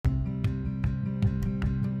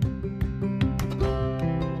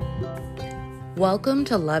Welcome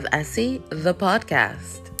to Love Essie, the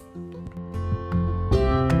podcast.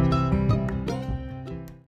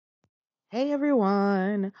 Hey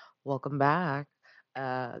everyone, welcome back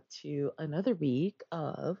to another week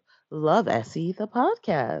of Love Essie, the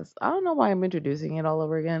podcast. I don't know why I'm introducing it all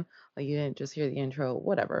over again. Like you didn't just hear the intro,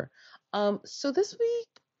 whatever. So this week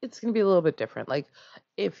it's gonna be a little bit different. Like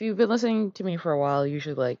if you've been listening to me for a while,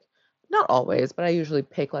 usually not always, but I usually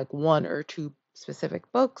pick like one or two specific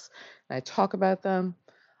books and I talk about them.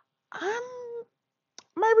 I'm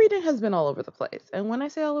My reading has been all over the place. And when I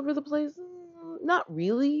say all over the place, not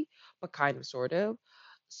really, but kind of sort of.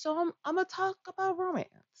 So I'm gonna talk about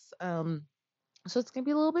romance. So it's gonna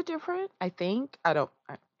be a little bit different, I think.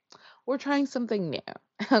 We're trying something new.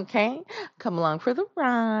 Okay? Come along for the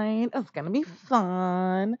ride. It's gonna be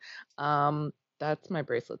fun. That's my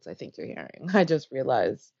bracelets I think you're hearing. I just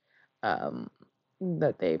realized um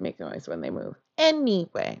that they make noise when they move.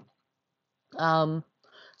 Anyway, um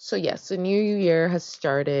so yes, the new year has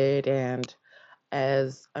started, and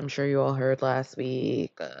as I'm sure you all heard last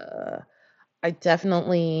week, I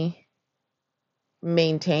definitely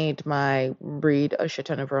maintained my read a shit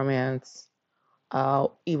ton of romance,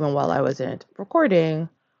 even while I wasn't recording.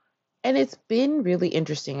 And it's been really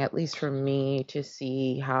interesting, at least for me, to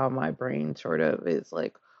see how my brain sort of is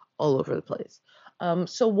like all over the place.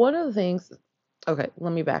 So one of the things, okay,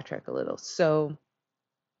 let me backtrack a little. So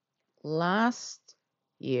last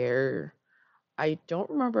year, I don't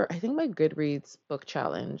remember. I think my Goodreads book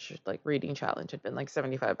challenge, like reading challenge, had been like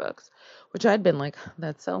 75 books, which I'd been like,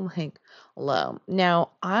 that's so like low.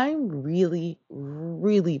 Now, I'm really,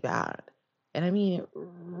 really bad. And I mean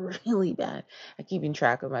really bad at keeping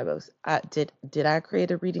track of my books. Did I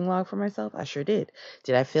create a reading log for myself? I sure did.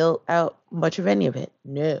 Did I fill out much of any of it?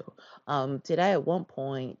 No. Did I at one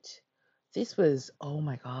point? This was, oh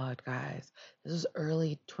my God, guys. This was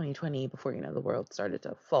early 2020 before, the world started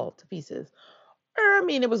to fall to pieces. I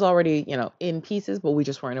mean, it was already, in pieces, but we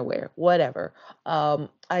just weren't aware. Whatever. I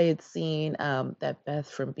had seen that Beth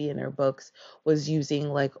from Be in Her Books was using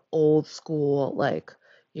like old school, like,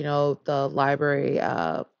 the library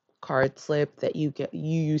card slip that you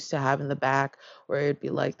used to have in the back, where it'd be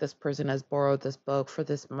like this person has borrowed this book for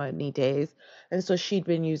this many days. And so she'd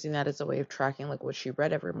been using that as a way of tracking like what she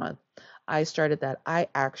read every month. I started that. I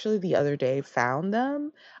actually the other day found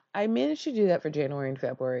them. I managed to do that for January and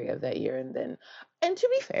February of that year, and to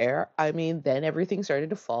be fair, I mean, then everything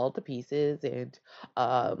started to fall to pieces, and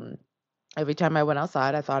um, every time I went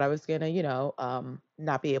outside, I thought I was gonna,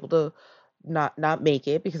 not be able to not make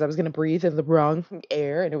it because I was gonna breathe in the wrong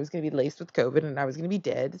air, and it was gonna be laced with COVID, and I was gonna be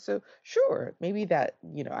dead. So sure, maybe that,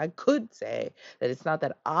 I could say that it's not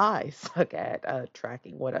that I suck at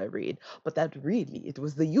tracking what I read, but that really it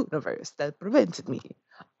was the universe that prevented me.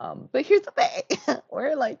 But here's the thing: we're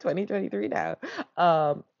in like 2023 now,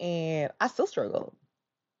 and I still struggle.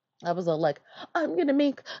 I was all like, I'm gonna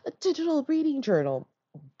make a digital reading journal.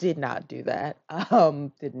 Did not do that.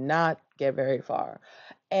 Did not get very far.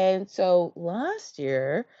 And so last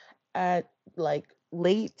year, at like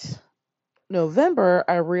late November,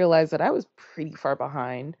 I realized that I was pretty far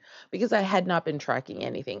behind because I had not been tracking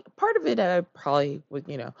anything. Part of it, I probably would,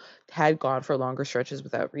 had gone for longer stretches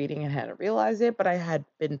without reading and hadn't realized it, but I had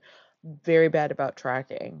been very bad about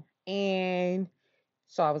tracking. And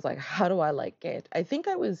so I was like, how do I like get? I think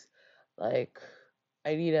I was like,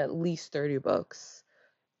 I need at least 30 books.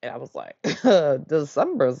 And I was like,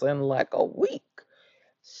 December's in like a week.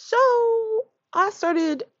 So I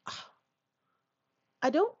started,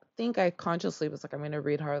 I don't think I consciously was like, I'm going to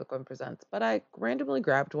read Harlequin Presents, but I randomly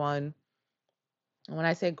grabbed one. And when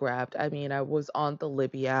I say grabbed, I mean I was on the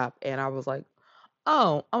Libby app and I was like,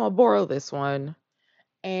 oh, I'm going to borrow this one.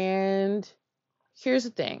 And here's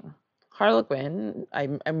the thing. Harlequin,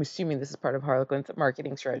 I'm assuming this is part of Harlequin's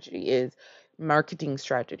marketing strategy.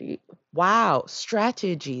 Wow,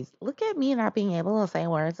 strategies. Look at me not being able to say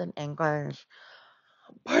words in English.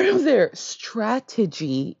 Part of their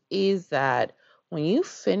strategy is that when you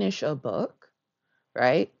finish a book,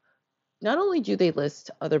 right? Not only do they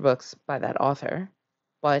list other books by that author,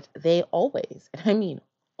 but they always, and I mean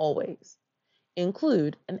always,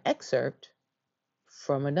 include an excerpt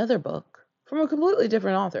from another book from a completely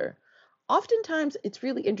different author. Oftentimes, it's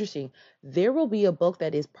really interesting. There will be a book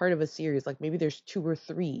that is part of a series, like maybe there's two or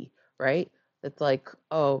three, right? That's like,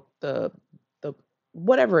 oh, the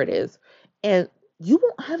whatever it is, and you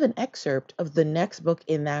won't have an excerpt of the next book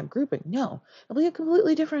in that grouping. No, it'll be a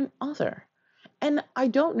completely different author. And I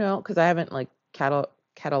don't know because I haven't like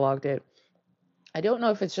cataloged it. I don't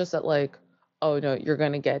know if it's just that like, oh no, you're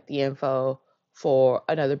gonna get the info for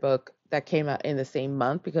another book that came out in the same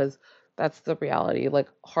month because That's the reality. Like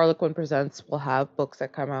Harlequin Presents will have books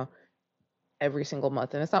that come out every single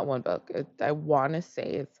month, and it's not one book. I want to say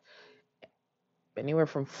it's anywhere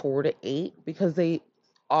from 4 to 8 because they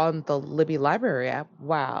on the Libby Library app.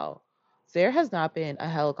 Wow, there has not been a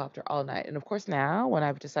helicopter all night, and of course now when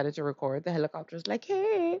I've decided to record, the helicopter is like,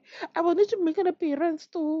 "Hey, I wanted to make an appearance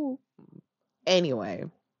too." Anyway,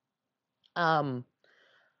 um,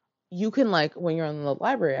 you can like when you're on the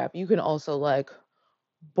library app, you can also like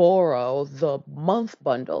borrow the month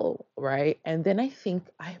bundle, right? And then I think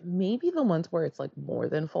I maybe the ones where it's like more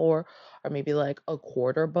than four, or maybe like a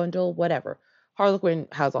quarter bundle, whatever. Harlequin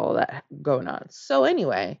has all of that going on. So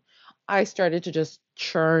anyway, I started to just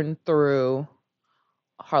churn through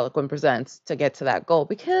Harlequin Presents to get to that goal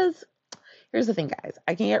because here's the thing, guys.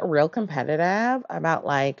 I can get real competitive about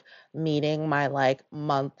like meeting my like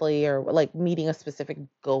monthly or like meeting a specific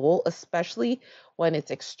goal, especially when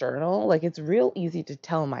it's external. Like it's real easy to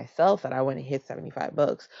tell myself that I want to hit 75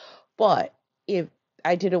 books. But if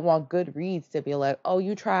I didn't want Goodreads to be like, oh,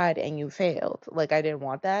 you tried and you failed. Like I didn't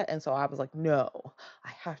want that. And so I was like, no, I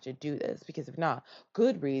have to do this because if not,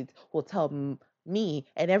 Goodreads will tell me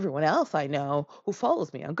and everyone else I know who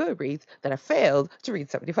follows me on Goodreads that I failed to read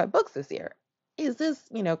 75 books this year. Is this,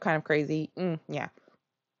 kind of crazy? Yeah.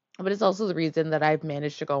 But it's also the reason that I've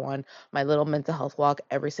managed to go on my little mental health walk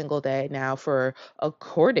every single day now for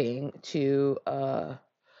according to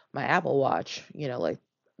my Apple Watch, like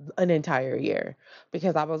an entire year.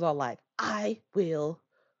 Because I was all like, I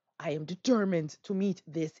am determined to meet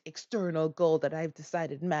this external goal that I've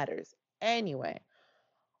decided matters. Anyway,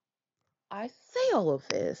 I say all of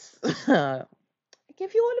this. I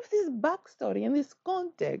give you all of this backstory and this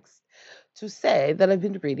context to say that I've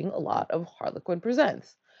been reading a lot of Harlequin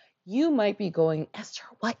Presents. You might be going, Esther,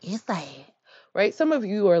 what is that? Right? Some of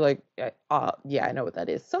you are like, yeah, I know what that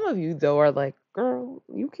is. Some of you, though, are like, girl,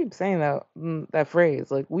 you keep saying that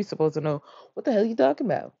phrase. Like, we supposed to know what the hell you talking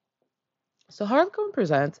about. So, Harlequin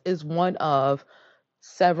Presents is one of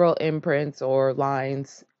several imprints or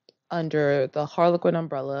lines under the Harlequin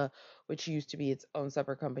umbrella, which used to be its own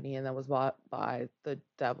separate company and then was bought by the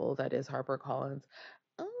devil that is HarperCollins.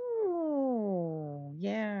 Oh,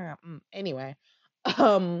 yeah. Anyway,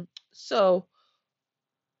 so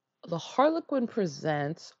the Harlequin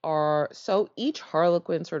presents are so each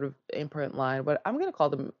Harlequin sort of imprint line, but I'm gonna call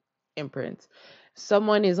them imprints.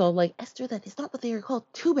 Someone is all like, Esther, that is not what they are called.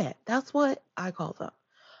 Too bad. That's what I call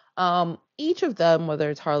them. Each of them, whether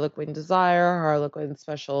it's Harlequin Desire, Harlequin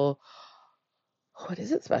Special, what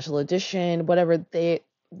is it, Special Edition, whatever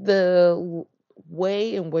the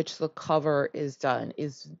way in which the cover is done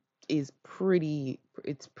is pretty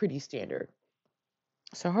standard.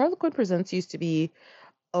 So Harlequin Presents used to be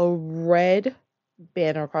a red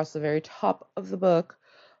banner across the very top of the book,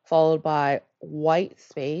 followed by white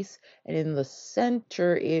space, and in the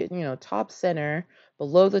center, top center,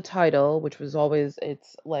 below the title, which was always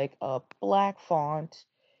it's like a black font,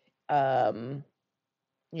 um,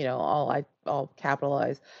 all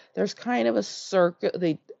capitalized. There's kind of a circle.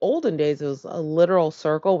 The olden days it was a literal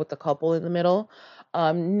circle with the couple in the middle.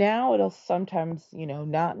 Now it'll sometimes,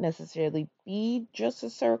 not necessarily be just a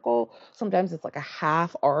circle. Sometimes it's like a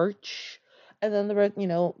half arch, and then the red,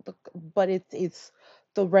 but it's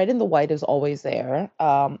the red and the white is always there.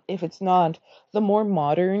 If it's not the more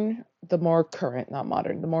modern, the more current, not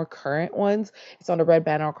modern, the more current ones, it's on a red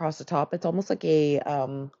banner across the top. It's almost like a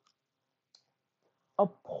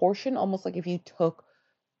portion, almost like if you took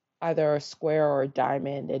either a square or a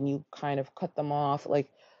diamond and you kind of cut them off, like,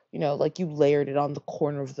 like you layered it on the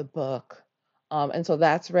corner of the book. And so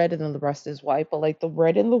that's red and then the rest is white. But like the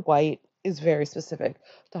red and the white is very specific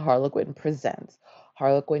to Harlequin Presents.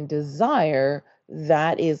 Harlequin Desire,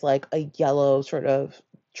 that is like a yellow sort of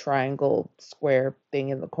triangle square thing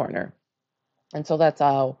in the corner. And so that's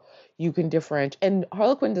how you can differentiate. And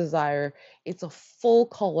Harlequin Desire, it's a full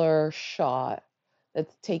color shot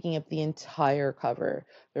that's taking up the entire cover.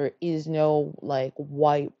 There is no like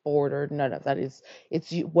white border, none of that. It's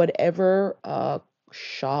whatever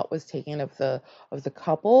shot was taken of the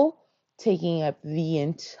couple taking up the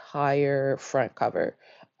entire front cover.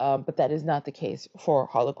 But that is not the case for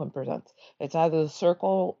Harlequin Presents. It's either the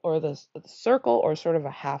circle or sort of a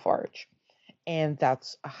half arch, and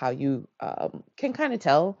that's how you can kind of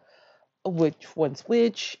tell which one's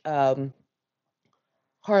which.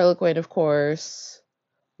 Harlequin, of course,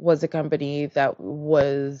 was a company that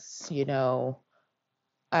was,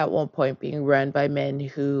 at one point being run by men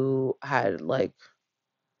who had like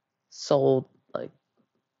sold like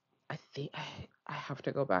I think I have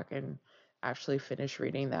to go back and actually finish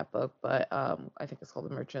reading that book, but I think it's called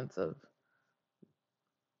The Merchants of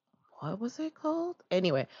what was it called?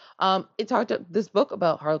 Anyway, this book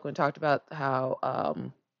about Harlequin talked about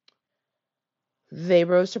how they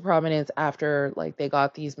rose to prominence after like they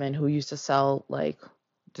got these men who used to sell like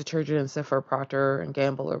detergent and stuff for Procter and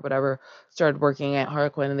Gamble or whatever started working at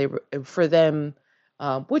Harlequin, and for them,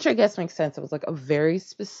 which I guess makes sense. It was like a very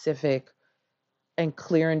specific and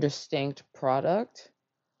clear and distinct product,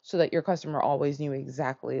 so that your customer always knew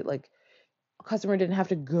exactly like a customer didn't have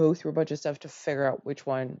to go through a bunch of stuff to figure out which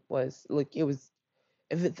one was like it was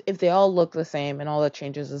if they all look the same and all that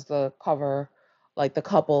changes is the cover, like the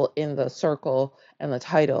couple in the circle and the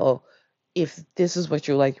title, if this is what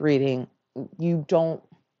you like reading, you don't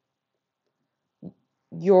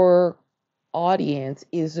your audience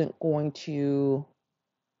isn't going to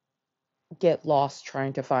get lost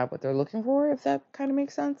trying to find what they're looking for, if that kind of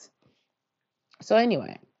makes sense. So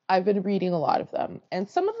anyway, I've been reading a lot of them, and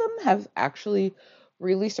some of them have actually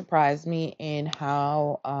really surprised me in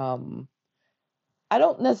how I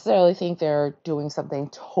don't necessarily think they're doing something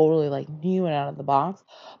totally like new and out of the box,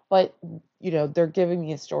 but they're giving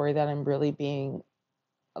me a story that I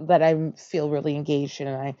feel really engaged in,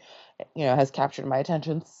 and has captured my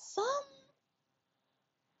attention. Some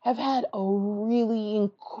have had a really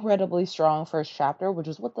incredibly strong first chapter, which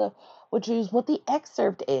is what the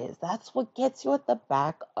excerpt is. That's what gets you at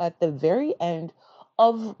the very end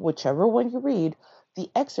of whichever one you read. The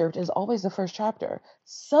excerpt is always the first chapter.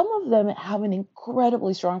 Some of them have an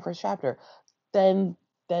incredibly strong first chapter. Then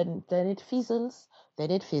then it fizzles, then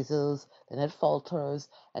it falters,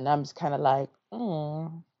 and I'm just kind of like,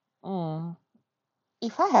 mm.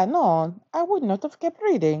 If I had known, I would not have kept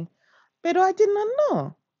reading. But I did not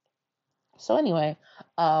know. So anyway,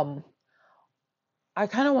 um, I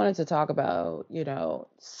kind of wanted to talk about,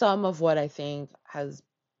 some of what I think has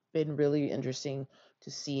been really interesting to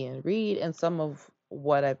see and read, and some of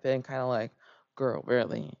what I've been kind of like, girl,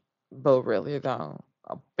 really, but really though,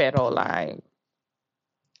 a better like.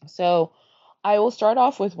 So I will start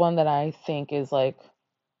off with one that I think is like,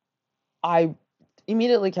 I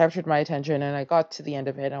immediately captured my attention, and I got to the end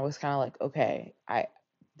of it, and I was kind of like, okay,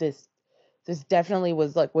 this this definitely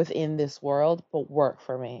was like within this world, but worked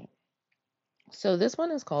for me. So this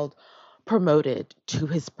one is called Promoted to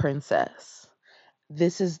His Princess.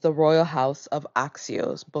 This is the Royal House of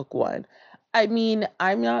Axios, book one. I mean,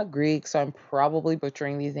 I'm not Greek, so I'm probably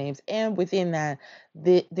butchering these names. And within that,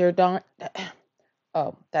 they're not.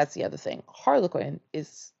 Oh, that's the other thing. Harlequin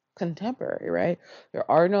is contemporary, right?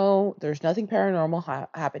 There's nothing paranormal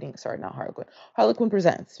happening. Sorry, not Harlequin. Harlequin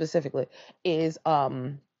Presents specifically is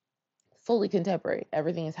fully contemporary.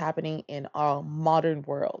 Everything is happening in our modern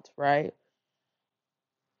world, right?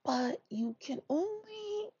 But you can only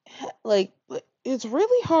it's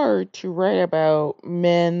really hard to write about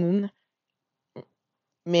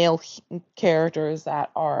male characters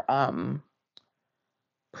that are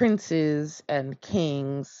princes and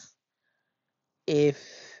kings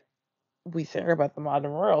if we think about the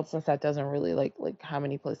modern world, since that doesn't really like how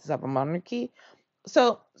many places have a monarchy.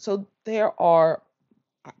 So there are,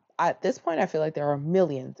 at this point, I feel like there are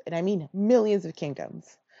millions, and I mean millions of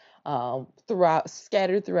kingdoms,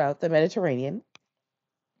 scattered throughout the Mediterranean,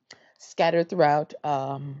 scattered throughout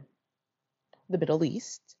the Middle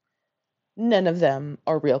East. None of them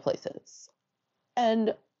are real places.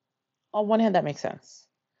 And on one hand, that makes sense.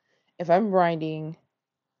 If I'm writing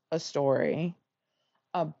a story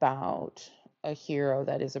about a hero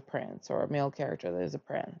that is a prince or a male character that is a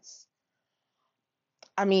prince,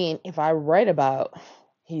 I mean, if I write about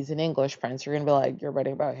he's an English prince, you're gonna be like, you're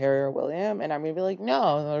writing about Harry or William, and I'm gonna be like,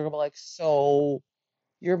 no. And they're gonna be like, so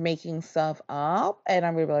you're making stuff up? And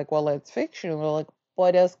I'm gonna be like, well, it's fiction. And they're like,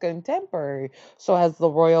 but it's contemporary. So has the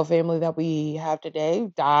royal family that we have today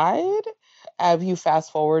died? Have you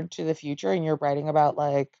fast forward to the future and you're writing about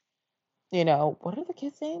like, what are the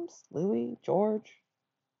kids' names? Louis, George,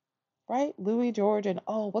 right? Louis, George, and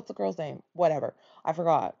oh, what's the girl's name? Whatever. I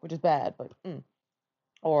forgot, which is bad, but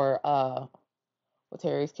or what's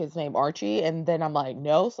Harry's kid's name? Archie. And then I'm like,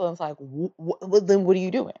 no. So it's like, then what are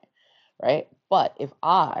you doing? Right? But if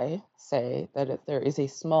I say that if there is a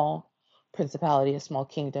small principality, a small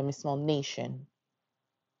kingdom, a small nation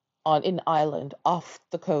on an island off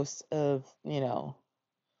the coast of, the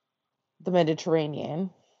Mediterranean,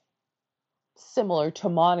 similar to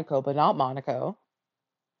Monaco, but not Monaco,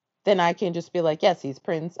 then I can just be like, yes, he's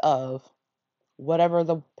prince of whatever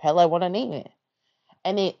the hell I want to name it.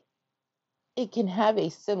 And it can have a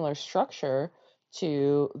similar structure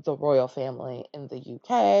to the royal family in the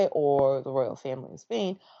UK or the royal family in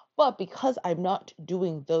Spain. But because I'm not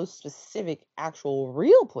doing those specific actual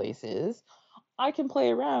real places, I can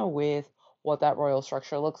play around with what that royal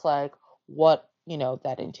structure looks like, what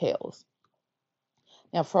that entails.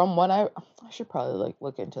 Now, from what I should probably like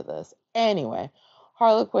look into this. Anyway,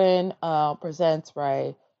 Harlequin presents,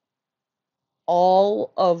 right,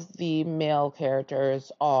 all of the male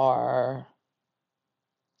characters are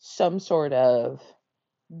some sort of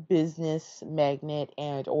business magnate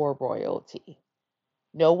and or royalty.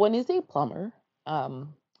 No one is a plumber.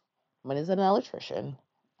 One is an electrician.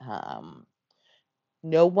 Um,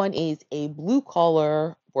 no one is a blue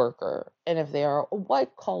collar worker. And if they are a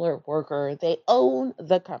white collar worker, they own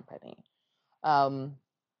the company. Um,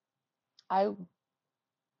 I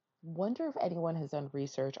wonder if anyone has done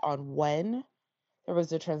research on when there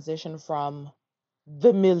was a transition from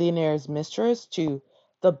the millionaire's mistress to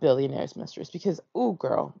the billionaire's mistress. Because, ooh,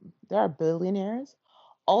 girl, there are billionaires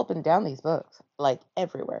all up and down these books, like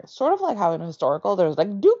everywhere. Sort of like how in historical, there's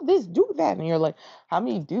like Duke this, Duke that, and you're like, how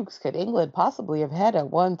many dukes could England possibly have had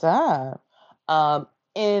at one time?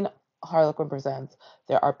 In Harlequin Presents,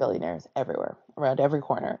 there are billionaires everywhere, around every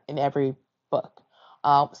corner, in every book.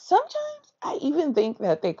 Sometimes I even think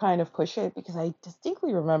that they kind of push it because I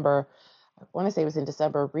distinctly remember, I want to say it was in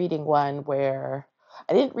December, reading one where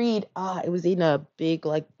I didn't read, it was in a big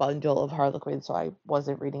like bundle of Harlequin, so I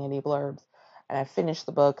wasn't reading any blurbs. And I finished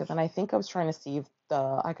the book, and then I think I was trying to see if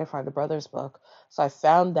I could find the brothers book. So I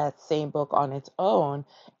found that same book on its own,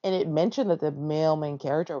 and it mentioned that the male main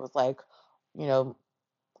character was like, you know,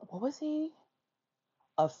 what was he?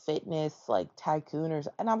 A fitness like tycoon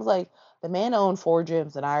and I was like, the man owned 4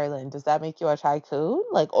 gyms in Ireland. Does that make you a tycoon?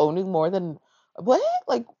 Like owning more than what?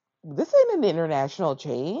 Like this ain't an international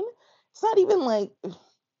chain. It's not even like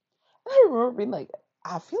I remember being like,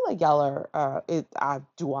 I feel like y'all are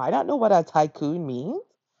do I not know what a tycoon means?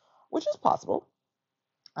 Which is possible.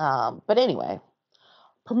 But anyway,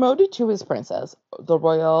 promoted to his princess, the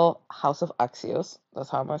Royal House of Axios, that's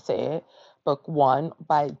how I'm going to say it, book one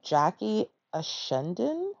by Jackie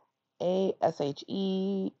Ashendon, Ashendn.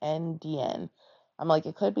 I'm like,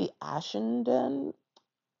 it could be Ashendon.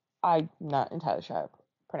 I'm not entirely sure how to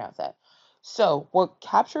pronounce that. So, what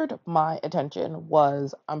captured my attention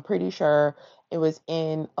was, I'm pretty sure it was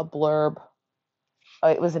in a blurb,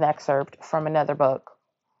 it was an excerpt from another book.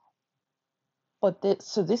 But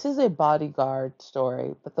this is a bodyguard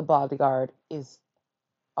story, but the bodyguard is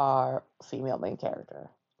our female main character.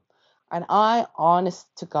 And I, honest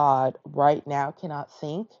to God, right now cannot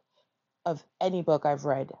think of any book I've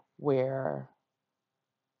read where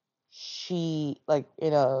she, like,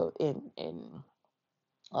 in a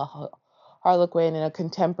Harlequin, in a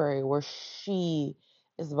contemporary, where she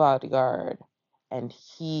is the bodyguard and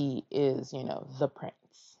he is, the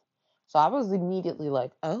prince. So I was immediately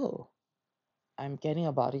like, oh, I'm getting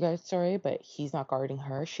a bodyguard story, but he's not guarding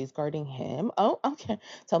her. She's guarding him. Oh, okay.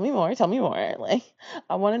 Tell me more. Tell me more. Like,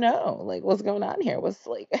 I want to know, like, what's going on here? What's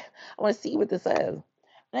like, I want to see what this is. And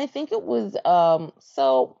I think it was,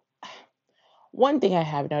 so one thing I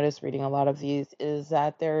have noticed reading a lot of these is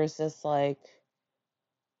that there's this, like,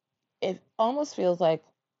 it almost feels like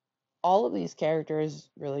all of these characters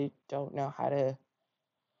really don't know how to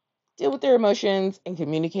deal with their emotions and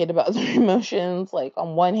communicate about their emotions. Like,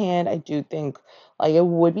 on one hand, I do think like it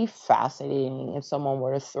would be fascinating if someone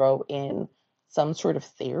were to throw in some sort of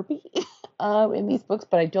therapy in these books,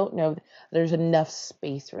 but I don't know if there's enough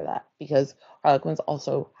space for that because Harlequins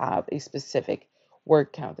also have a specific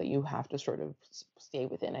word count that you have to sort of stay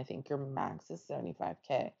within. I think your max is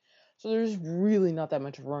 75K. So there's really not that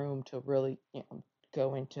much room to really,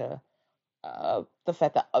 go into the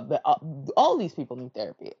fact that all these people need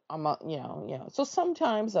therapy. I'm not, So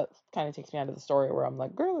sometimes that kind of takes me out of the story where I'm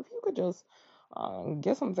like, girl, if you could just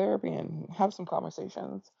get some therapy and have some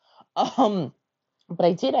conversations. Um, but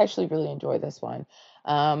I did actually really enjoy this one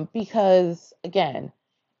because, again,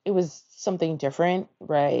 it was something different,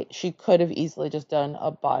 right? She could have easily just done a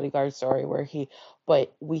bodyguard story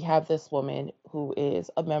but we have this woman who is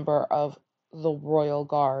a member of the royal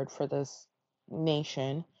guard for this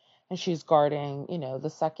nation, and she's guarding, the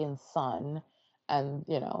second son, and,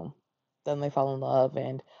 then they fall in love.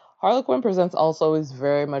 And Harlequin Presents also is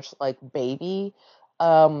very much like Baby.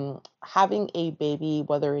 Having a baby,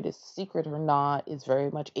 whether it is secret or not, is very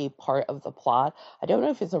much a part of the plot. I don't know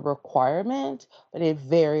if it's a requirement, but it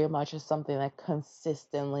very much is something that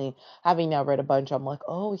consistently, having now read a bunch, I'm like,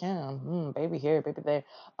 oh yeah, baby here, baby there.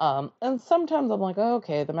 And sometimes I'm like, oh,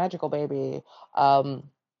 okay, the magical baby. Um,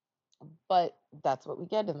 but that's what we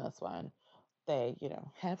get in this one. They,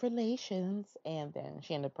 have relations, and then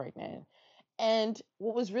she ended up pregnant. And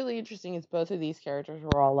what was really interesting is both of these characters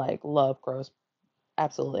were all like, love grows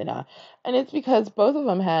absolutely not. And it's because both of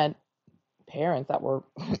them had parents that were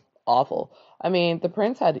awful. I mean, the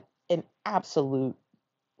prince had an absolute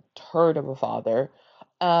turd of a father.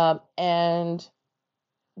 And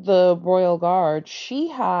the royal guard, she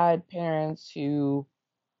had parents who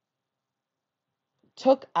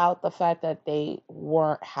took out the fact that they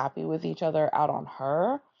weren't happy with each other out on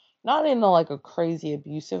her. Not in like a crazy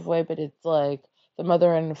abusive way, but it's like the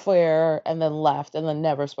mother had an affair and then left and then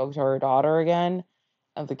never spoke to her daughter again.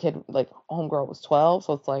 And the kid, like, homegirl was 12.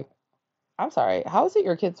 So it's like, I'm sorry, how is it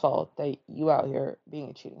your kid's fault that you out here being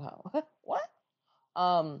a cheating hoe? What?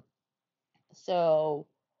 Um, so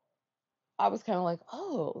I was kind of like,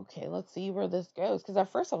 oh, okay, let's see where this goes. Because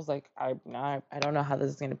at first I was like, I don't know how this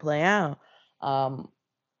is going to play out. Um,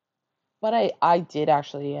 but I did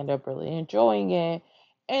actually end up really enjoying it.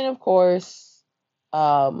 And of course,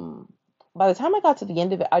 um, by the time I got to the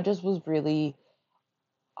end of it, I just was really,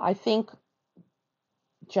 I think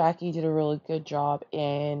Jackie did a really good job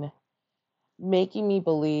in making me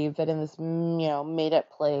believe that in this, made up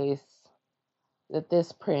place, that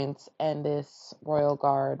this prince and this royal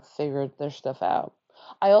guard figured their stuff out.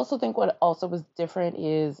 I also think what also was different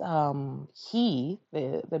is the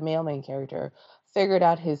male main character, figured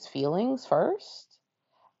out his feelings first.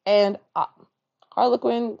 And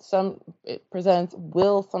Harlequin some it presents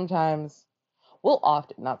will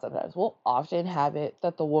often, not sometimes, will often have it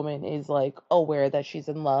that the woman is like aware that she's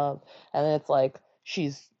in love, and then it's like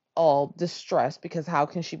she's all distressed because how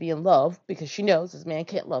can she be in love because she knows this man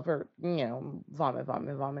can't love her, vomit,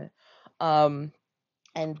 vomit, vomit. Um,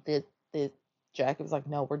 and the Jack was like,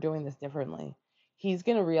 no, we're doing this differently. He's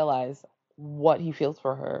gonna realize what he feels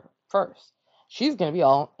for her first. She's gonna be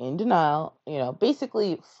all in denial,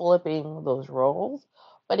 basically flipping those roles.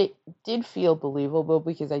 But it did feel believable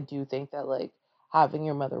because I do think that like having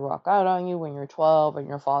your mother walk out on you when you're 12 and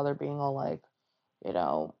your father being all like, you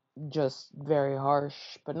know, just very harsh,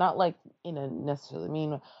 but not like in a necessarily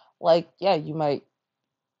mean, like, yeah, you might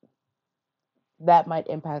that might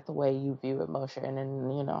impact the way you view emotion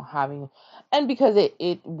and having and because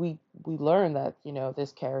we learn that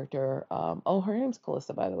this character, oh, her name's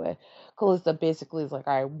Callista, by the way. Callista basically is like,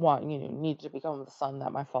 I want need to become the son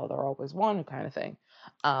that my father always wanted, kind of thing.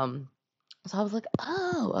 So I was like,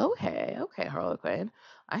 oh, okay, Harlequin,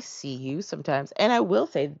 I see you sometimes. And I will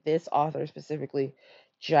say, this author specifically,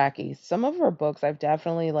 Jackie, some of her books I've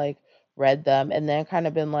definitely like read them and then kind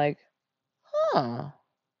of been like, huh,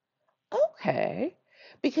 okay,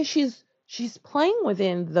 because she's playing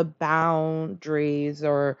within the boundaries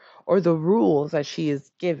or the rules that she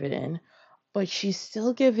is given, but she's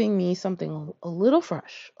still giving me something a little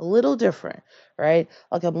fresh, a little different, right?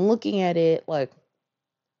 Like I'm looking at it like,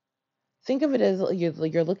 think of it as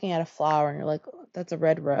you're looking at a flower and you're like, "Oh, that's a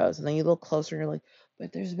red rose," and then you look closer and you're like,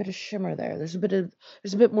 but there's a bit of shimmer there. There's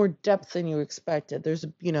a bit more depth than you expected.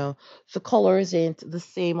 The color isn't the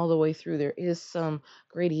same all the way through. There is some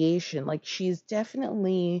gradation. Like she's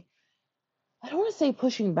definitely, I don't want to say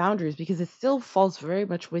pushing boundaries because it still falls very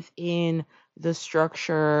much within the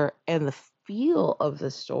structure and the feel of the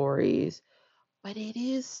stories, but it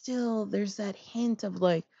is still, there's that hint of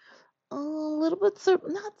like a little bit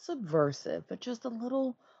not subversive, but just a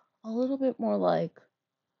little bit more like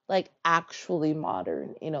actually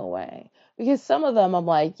modern in a way. Because some of them I'm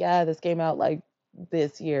like, yeah, this came out like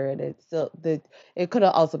this year, and it could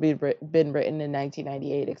have also been written in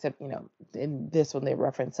 1998, except in this one they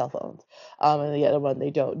reference cell phones, and the other one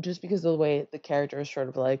they don't, just because of the way the character is sort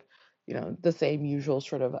of like the same usual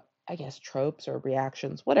sort of, I guess, tropes or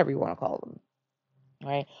reactions, whatever you want to call them,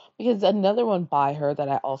 right? Because another one by her that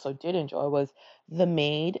I also did enjoy was The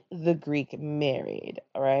Maid, the Greek Married,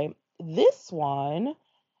 right? This one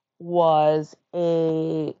was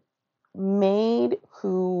a maid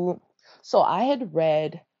who, so I had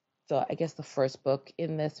read I guess the first book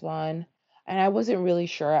in this one, and I wasn't really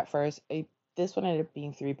sure at first. This one ended up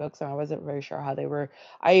being three books, and I wasn't very sure how they were.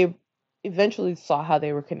 I eventually saw how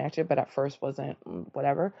they were connected, but at first wasn't,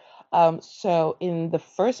 whatever. So in the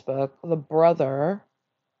first book, the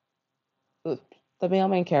male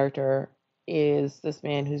main character is this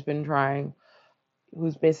man who's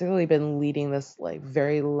basically been leading this like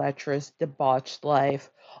very lecherous, debauched life,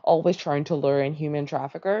 always trying to lure in human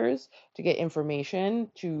traffickers to get information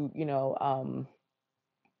to,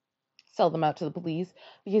 sell them out to the police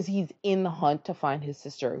because he's in the hunt to find his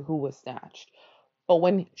sister who was snatched. But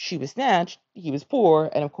when she was snatched, he was poor,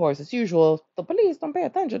 and of course, as usual, the police don't pay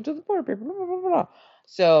attention to the poor people. Blah, blah, blah, blah.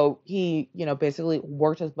 So he, basically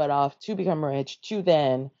worked his butt off to become rich, to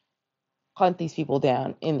then hunt these people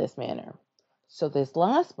down in this manner. So this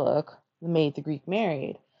last book, The Maid the Greek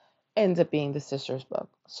Married, ends up being the sister's book.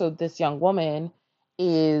 So this young woman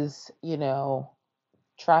is,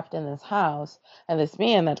 trapped in this house, and this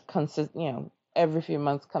man that consists, every few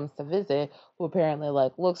months comes to visit, who apparently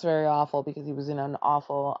like looks very awful because he was in an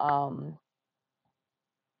awful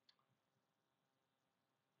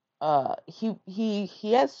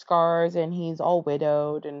he has scars and he's all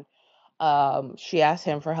widowed, and she asks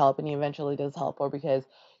him for help and he eventually does help her because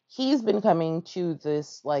he's been coming to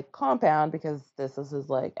this like compound because this is his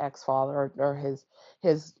like ex-father, or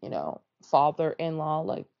his father-in-law,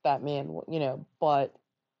 like that man, but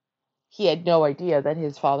he had no idea that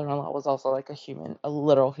his father-in-law was also like a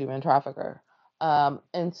literal human trafficker.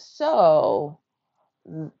 And so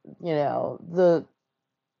the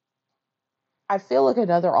I feel like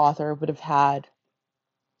another author would have had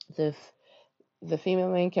the the female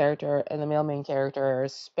main character and the male main character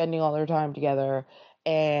spending all their time together,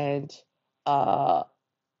 and uh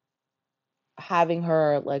having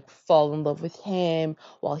her like fall in love with him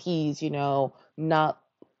while he's not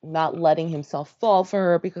letting himself fall for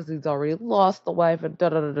her because he's already lost the wife, and da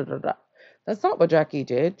da da da da da. That's not what Jackie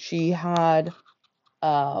did. She had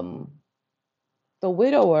um the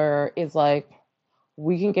widower is like,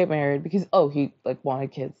 we can get married because, oh, he like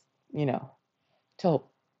wanted kids, you know to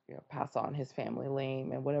pass on his family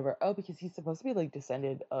name and whatever. Oh, because he's supposed to be like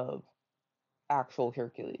descended of actual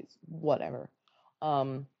Hercules, whatever.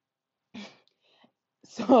 Um,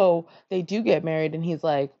 so they do get married, and he's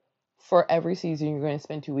like, for every season, you're going to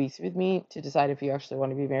spend 2 weeks with me to decide if you actually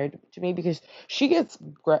want to be married to me, because she gets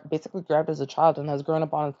basically grabbed as a child and has grown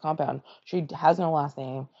up on this compound. She has no last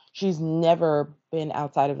name. She's never been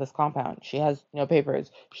outside of this compound. She has no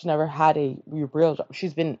papers. She's never had a real job.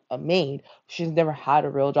 She's been a maid. She's never had a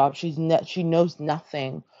real job. She knows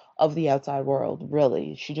nothing of the outside world,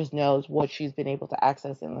 really. She just knows what she's been able to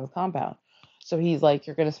access in this compound. So he's like,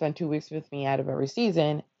 you're going to spend 2 weeks with me out of every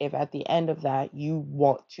season. If at the end of that you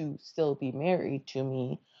want to still be married to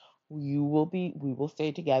me, we will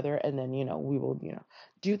stay together, and then, we will,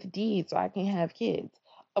 do the deed so I can have kids.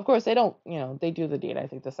 Of course, they don't, they do the deed, I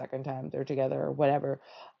think, the second time they're together or whatever.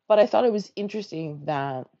 But I thought it was interesting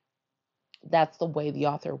that that's the way the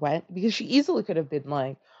author went, because she easily could have been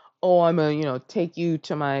like, oh, I'm a, take you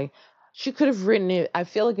to my. She could have written it. I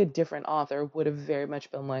feel like a different author would have very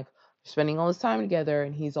much been like, spending all this time together,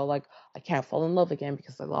 and he's all like, I can't fall in love again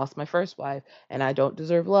because I lost my first wife and I don't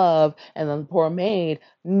deserve love. And then the poor maid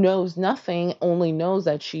knows nothing, only knows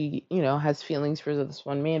that she, has feelings for this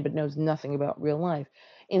one man, but knows nothing about real life.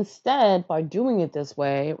 Instead, by doing it this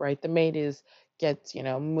way, right, the maid gets,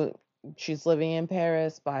 she's living in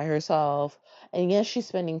Paris by herself, and yes, she's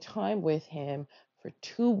spending time with him for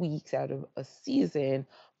 2 weeks out of a season,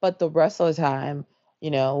 but the rest of the time,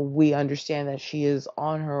 we understand that she is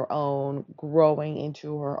on her own, growing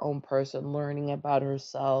into her own person, learning about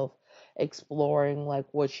herself, exploring like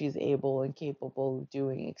what she's able and capable of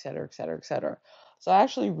doing, et cetera, et cetera, et cetera. So I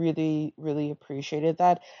actually really, really appreciated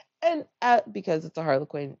that. And because it's a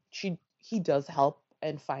Harlequin, he does help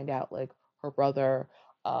and find out like her brother.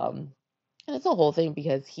 Um, and it's a whole thing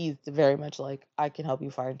because he's very much like, I can help you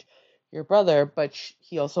find your brother, but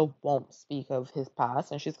he also won't speak of his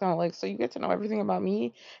past. And she's kind of like, so you get to know everything about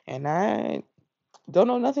me, and I don't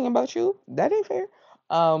know nothing about you? That ain't fair.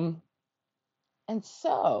 Um, and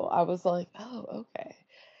so I was like, oh, okay.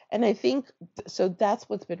 And I think so that's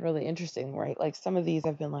what's been really interesting, right? Like some of these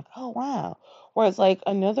I've been like, oh, wow. Whereas like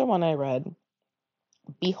another one I read,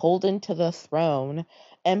 Beholden to the Throne,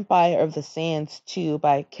 Empire of the Sands 2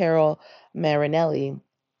 by Carol Marinelli.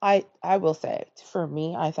 I will say, for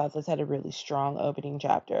me, I thought this had a really strong opening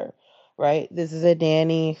chapter, right? This is a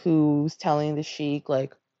nanny who's telling the sheik,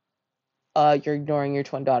 like, you're ignoring your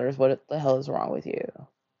twin daughters. What the hell is wrong with you?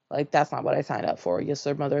 Like, that's not what I signed up for. Yes,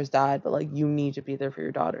 their mother has died, but, like, you need to be there for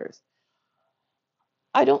your daughters.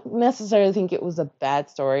 I don't necessarily think it was a bad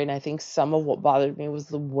story, and I think some of what bothered me was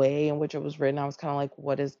the way in which it was written. I was kind of like,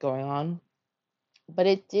 what is going on? But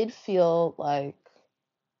it did feel like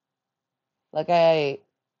I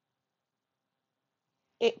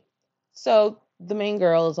it so the main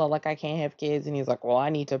girl is all like, I can't have kids, and he's like, well, I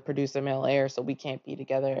need to produce a male heir, so we can't be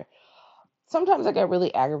together. Sometimes I get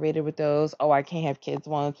really aggravated with those, oh, I can't have kids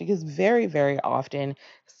ones, because very, very often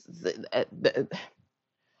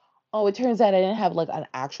oh, it turns out I didn't have like an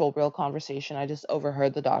actual real conversation. I just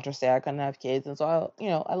overheard the doctor say I couldn't have kids, and so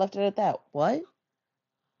I left it at that. What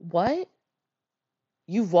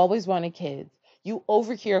You've always wanted kids. You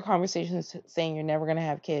overhear conversations saying you're never gonna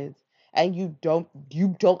have kids, and you don't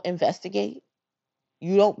investigate.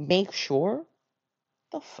 You don't make sure.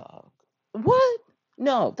 The fuck? What?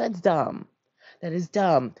 No, that's dumb. That is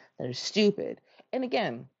dumb. That is stupid. And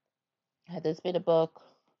again, had this been a book,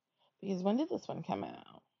 because when did this one come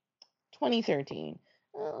out? 2013.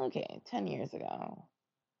 Oh, okay, 10 years ago.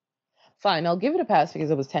 Fine, I'll give it a pass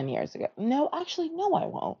because it was 10 years ago. No, actually, no, I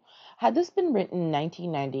won't. Had this been written in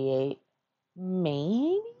 1998,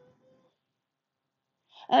 maybe?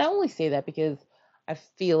 And I only say that because I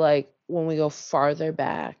feel like when we go farther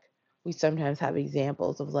back, we sometimes have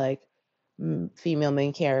examples of like female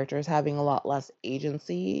main characters having a lot less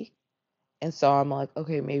agency. And so I'm like,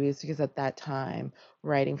 okay, maybe it's because at that time,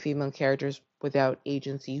 writing female characters without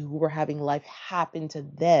agency who were having life happen to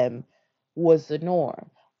them was the norm.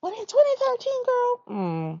 But in 2013,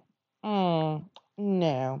 girl,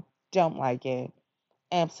 no, don't like it.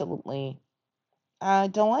 Absolutely. I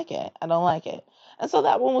don't like it. I don't like it. And so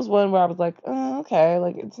that one was one where I was like, okay,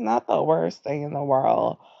 like it's not the worst thing in the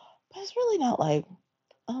world, but it's really not like,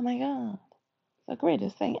 oh my God, the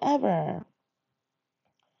greatest thing ever.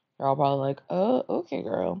 You're all probably like, oh, okay,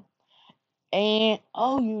 girl. And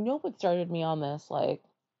oh, you know what started me on this? Like,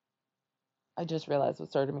 I just realized what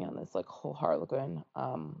started me on this like whole Harlequin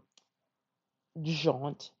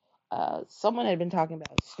jaunt. Someone had been talking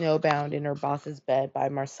about Snowbound in Her Boss's Bed by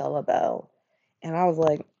Marcella Bell. And I was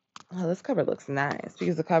like, oh, this cover looks nice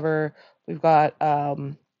because the cover we've got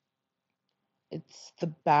it's the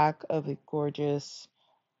back of a gorgeous,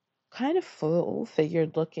 kind of full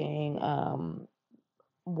figured looking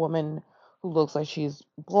woman who looks like she's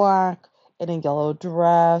black in a yellow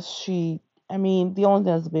dress. I mean, the only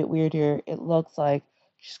thing that's a bit weird here, it looks like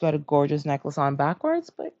she's got a gorgeous necklace on backwards,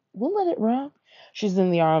 but we'll let it rock. She's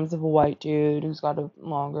in the arms of a white dude who's got a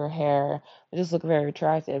longer hair. They just look very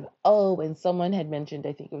attractive. Oh, and someone had mentioned,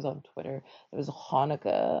 I think it was on Twitter, it was a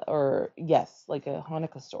Hanukkah, or yes, like a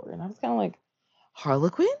Hanukkah story. And I was kind of like,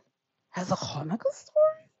 Harlequin has a Hanukkah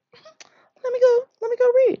story? Let me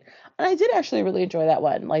go read. And I did actually really enjoy that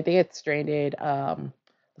one. Like they had stranded the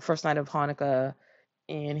first night of Hanukkah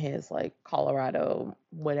in his like Colorado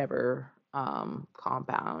whatever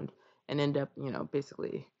compound and end up,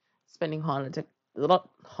 basically spending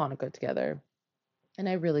Hanukkah together. And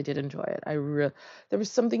I really did enjoy it. There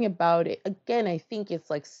was something about it. Again, I think it's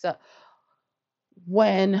like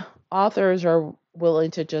when authors are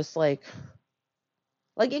willing to just like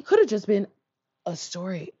it could have just been a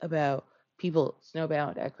story about people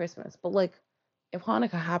snowbound at Christmas. But like, if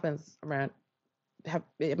Hanukkah happens I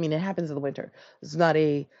mean, it happens in the winter. It's not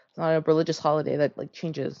a religious holiday that like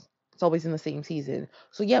changes. It's always in the same season.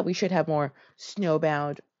 So yeah, we should have more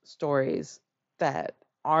snowbound stories that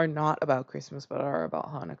are not about Christmas but are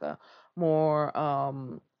about Hanukkah. More,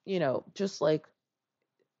 just like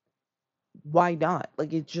why not?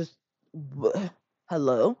 Like it just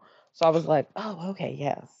hello. So I was like, oh, okay,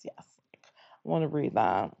 yes, yes. I want to read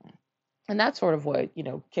that. And that's sort of what,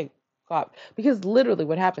 kicked off. Because literally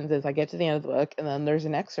what happens is I get to the end of the book and then there's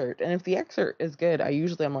an excerpt. And if the excerpt is good,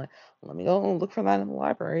 I'm like, let me go look for that in the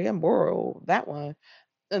library and borrow that one.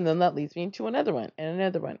 And then that leads me to another one and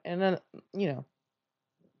another one. And then, you know,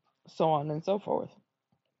 so on and so forth.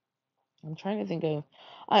 I'm trying to think of.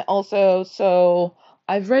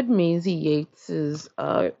 I've read Maisie Yates's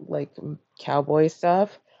like cowboy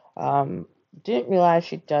stuff. Um, didn't realize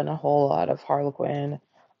she'd done a whole lot of Harlequin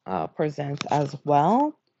presents as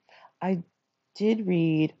well. I did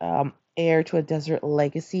read Heir to a Desert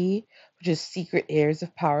Legacy, which is Secret Heirs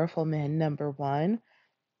of Powerful Men #1.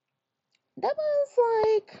 That was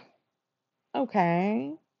like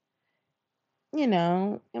okay, it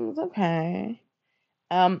was okay.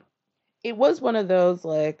 Um, it was one of those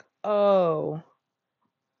like, oh,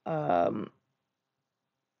 um,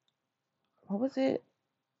 what was it?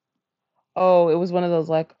 Oh, it was one of those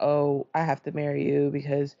like, oh, I have to marry you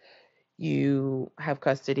because you have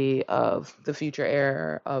custody of the future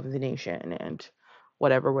heir of the nation and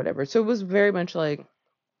whatever, whatever. So it was very much like,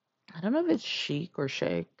 I don't know if it's chic or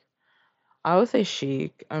shake. I would say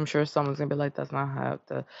chic. I'm sure someone's gonna be like, that's not how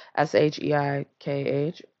the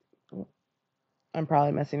SHEIKH. I'm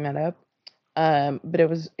probably messing that up. But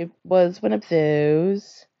it was one of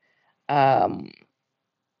those. Um,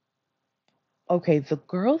 okay, The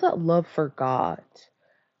Girl That Love Forgot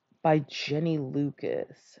by Jenny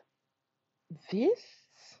Lucas. This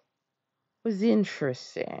was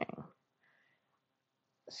interesting.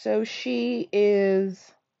 So she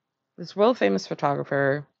is this world famous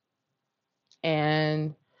photographer,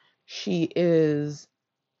 and she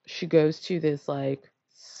goes to this like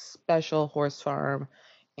special horse farm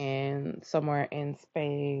in somewhere in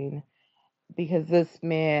Spain because this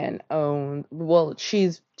man owns, well,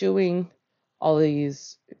 she's doing all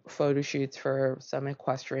these photo shoots for some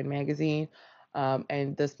equestrian magazine.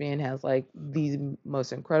 And this man has like these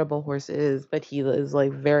most incredible horses, but he is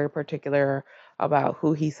like very particular about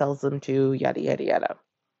who he sells them to, yada, yada, yada.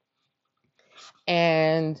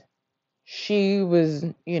 And she was,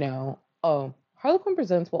 oh, Harlequin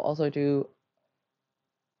Presents will also do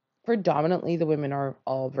predominantly the women are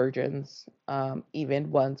all virgins,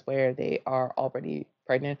 even ones where they are already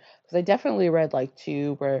pregnant. Because I definitely read like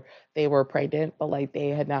two where they were pregnant, but like they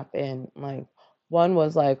had not been like one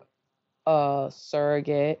was like a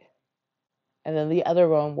surrogate, and then the other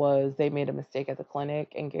one was they made a mistake at the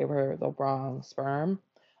clinic and gave her the wrong sperm.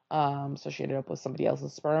 So she ended up with somebody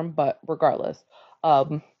else's sperm. But regardless,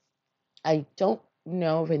 um, I don't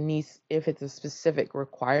know if it's a specific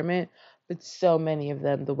requirement, but so many of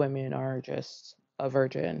them, the women are just a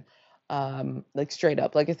virgin, like straight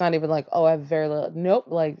up. Like it's not even like, oh, I have very little. Nope,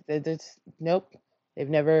 like it's nope. They've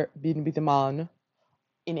never been with a man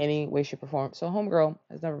in any way, shape, or form. So homegirl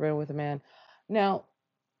has never been with a man. Now,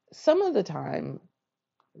 some of the time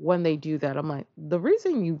when they do that, I'm like, the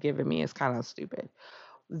reason you given me is kind of stupid.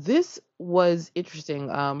 This was interesting.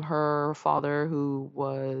 Her father, who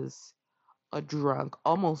was a drunk,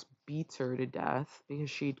 almost beats her to death because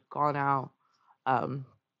she'd gone out um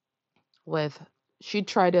with she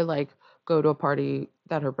tried to like go to a party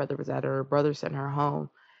that her brother was at, or her brother sent her home.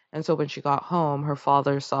 And so when she got home, her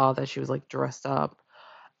father saw that she was like dressed up,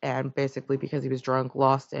 and basically because he was drunk,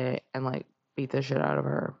 lost it and like beat the shit out of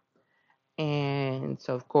her. And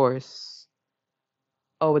so of course,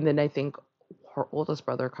 oh, and then I think her oldest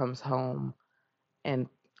brother comes home and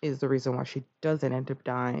is the reason why she doesn't end up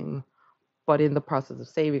dying. But in the process of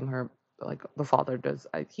saving her, like the father does,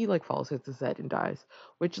 he like falls, hits his head, and dies.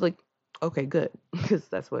 Which like, okay, good, because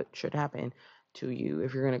that's what should happen to you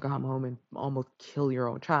if you're gonna come home and almost kill your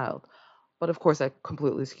own child. But of course, that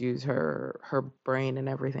completely skews her brain and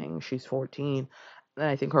everything. She's 14, and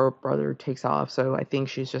I think her brother takes off, so I think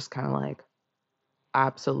she's just kind of like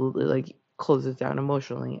absolutely like closes down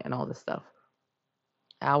emotionally and all this stuff.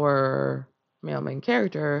 Our male main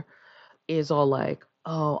character is all like,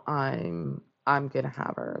 "Oh, I'm gonna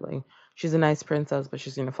have her. Like, she's a nice princess, but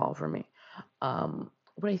she's gonna fall for me."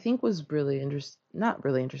 What I think was really not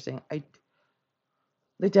really interesting.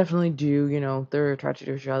 They definitely do, they're attracted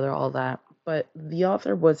to each other, all that. But the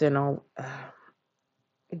author wasn't all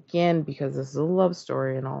again because this is a love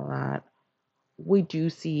story and all that. We do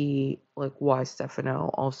see like why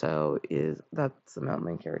Stefano also is that's the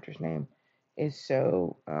main character's name is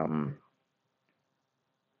so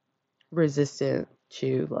resistant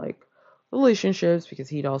to like relationships because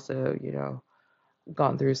he'd also,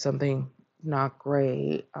 gone through something not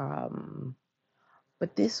great.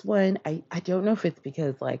 But this one, I don't know if it's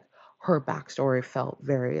because like her backstory felt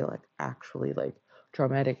very like actually like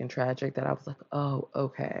traumatic and tragic that I was like, oh,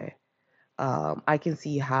 okay. I can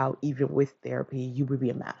see how even with therapy you would be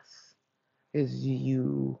a mess because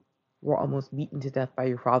you were almost beaten to death by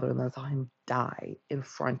your father and then saw him die in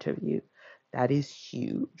front of you. That is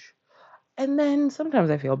huge. And then sometimes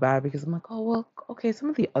I feel bad because I'm like, oh well, okay, some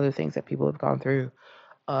of the other things that people have gone through,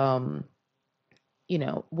 um,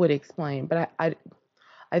 would explain. But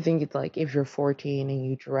I think it's like if you're 14 and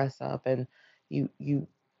you dress up and you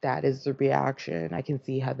that is the reaction. I can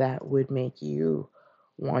see how that would make you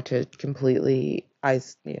want to completely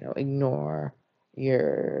ignore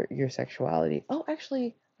your sexuality. Oh,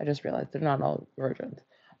 actually, I just realized they're not all virgins.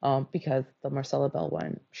 Because the Marcella Bell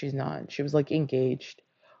one, she's not. She was like engaged.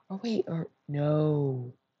 Oh wait, or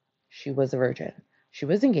no, she was a virgin. She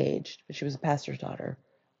was engaged, but she was a pastor's daughter.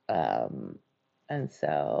 Um, and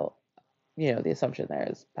so the assumption there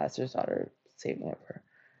is pastor's daughter saving it for,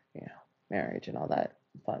 marriage and all that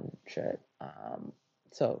fun shit.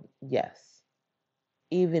 So yes,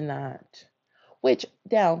 even that, which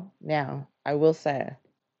now I will say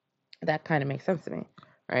that kind of makes sense to me,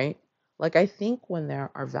 right? Like I think when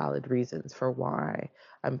there are valid reasons for why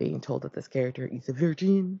I'm being told that this character is a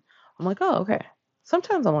virgin, I'm like, oh okay.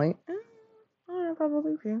 Sometimes I'm like, I don't know if I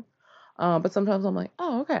believe you, but sometimes I'm like,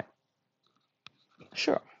 oh okay,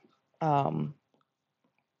 sure, um,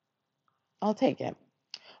 I'll take it.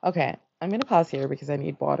 Okay, I'm gonna pause here because I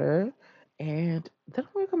need water, and then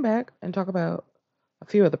I'm gonna come back and talk about a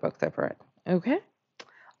few other books I've read. Okay,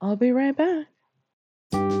 I'll be right back.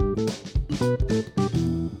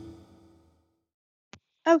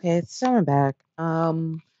 Okay, so I'm back. I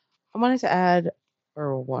wanted to add, I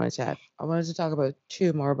wanted to talk about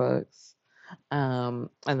two more books. And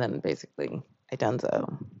then basically I done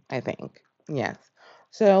so. I think yes.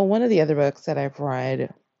 So one of the other books that I've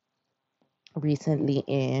read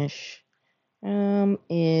recently-ish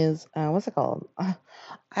is what's it called? I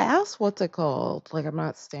asked what's it called. Like I'm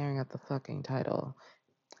not staring at the fucking title.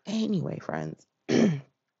 Anyway, friends,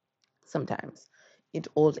 sometimes in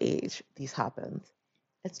old age this happens.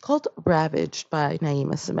 It's called Ravaged by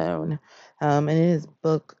Naima Simone. And it is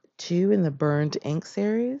book 2 in the Burned Ink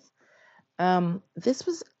series. This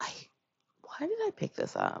was why did I pick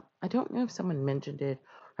this up? I don't know if someone mentioned it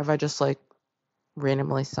or if I just like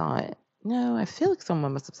randomly saw it. No, I feel like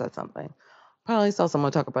someone must have said something. Probably saw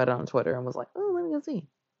someone talk about it on Twitter and was like, oh, let me go see.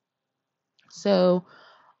 So,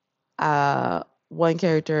 one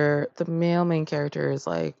character, the male main character is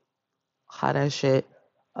like hot as shit,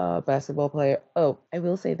 basketball player. Oh, I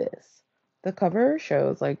will say this. The cover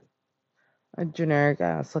shows like a generic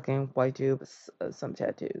ass looking white dude with some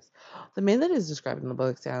tattoos. The man that is described in the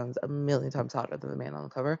book sounds a million times hotter than the man on the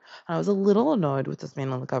cover. And I was a little annoyed with this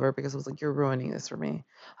man on the cover because I was like, you're ruining this for me.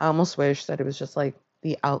 I almost wish that it was just like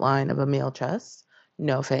the outline of a male chest,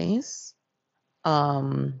 no face,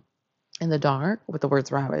 um, in the dark with the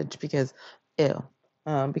words ravage because, ew.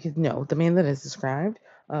 Because no, the man that is described,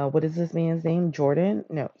 what is this man's name? Jordan?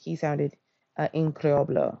 No, he sounded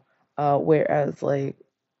incredible. Whereas like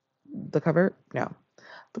the cover, no.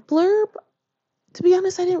 The blurb, to be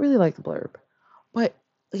honest, I didn't really like the blurb. But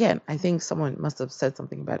again, I think someone must have said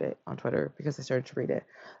something about it on Twitter because I started to read it.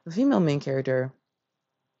 The female main character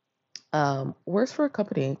works for a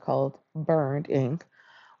company called Burned Inc.,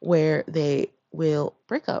 where they will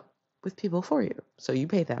break up with people for you. So you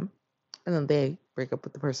pay them, and then they break up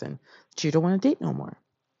with the person that you don't want to date no more.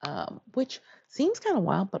 Which seems kind of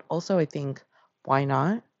wild, but also I think, why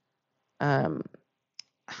not? Um,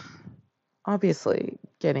 obviously,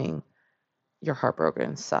 getting your heart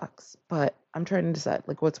broken sucks, but I'm trying to decide,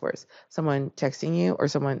 like, what's worse? Someone texting you or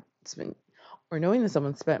or knowing that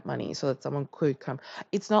someone spent money so that someone could come.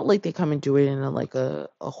 It's not like they come and do it in a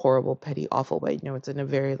horrible, petty, awful way. It's in a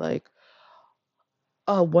very like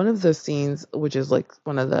one of the scenes, which is like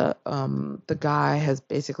one of the guy has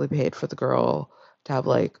basically paid for the girl to have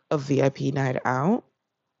like a VIP night out,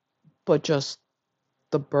 but just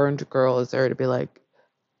the burned girl is there to be like,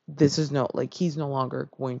 this is no like he's no longer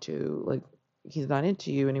going to like he's not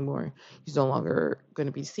into you anymore. He's no longer going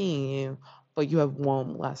to be seeing you, but you have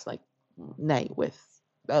night with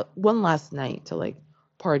one last night to like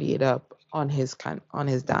party it up on his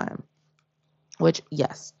dime, which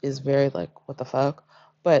yes is very like what the fuck,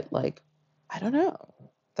 but like I don't know.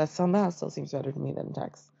 That somehow still seems better to me than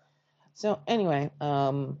text. So anyway,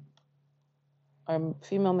 our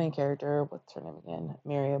female main character, what's her name again?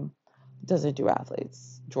 Miriam doesn't do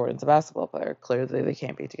athletes. Jordan's a basketball player. Clearly, they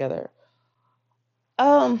can't be together.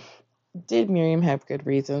 Um, did Miriam have good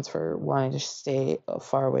reasons for wanting to stay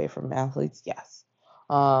far away from athletes? Yes.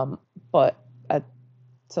 But at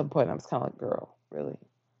some point, I was kind of like, girl, really,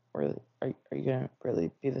 really, are you gonna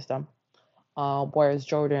really be this dumb? Whereas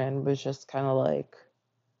Jordan was just kind of like,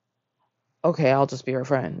 okay, I'll just be her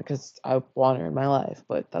friend because I want her in my life,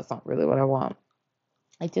 but that's not really what I want.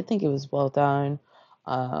 I did think it was well done.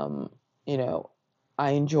 Um, you know,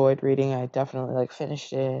 I enjoyed reading. I definitely like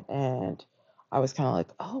finished it, and I was kind of like,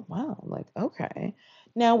 oh wow, I'm like okay.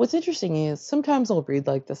 Now, what's interesting is sometimes I'll read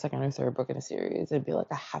like the second or third book in a series and be like,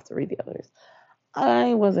 I have to read the others.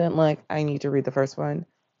 I wasn't like I need to read the first one.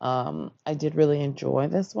 I did really enjoy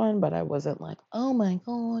this one, but I wasn't like, oh my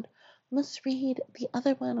god, must read the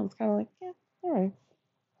other one. I was kind of like, yeah, all right,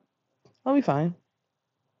 I'll be fine.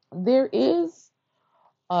 There is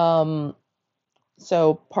um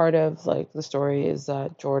So part of like the story is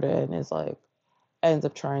that Jordan is like ends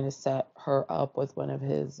up trying to set her up with one of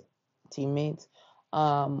his teammates.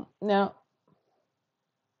 Now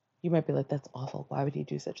you might be like, that's awful. Why would he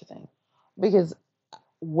do such a thing? Because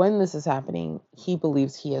when this is happening, he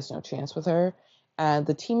believes he has no chance with her, and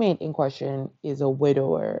the teammate in question is a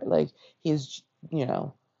widower. Like he's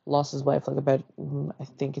lost his wife like about I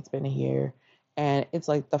think it's been a year, and it's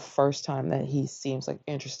like the first time that he seems like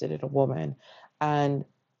interested in a woman, and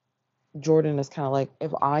Jordan is kind of like,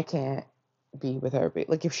 if I can't be with her,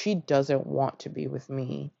 like if she doesn't want to be with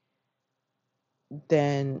me,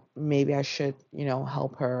 then maybe I should,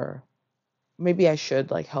 help her. Maybe I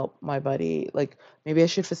should like help my buddy. Like maybe I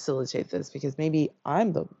should facilitate this because maybe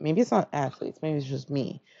it's not athletes, maybe it's just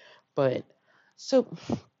me. But so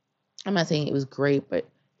I'm not saying it was great, but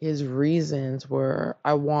his reasons were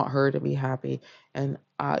I want her to be happy, and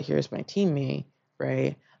here's my teammate,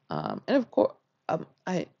 right? And of course,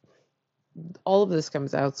 I all of this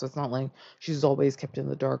comes out, so it's not like she's always kept in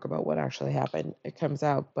the dark about what actually happened. It comes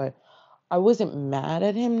out, but I wasn't mad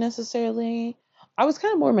at him necessarily. I was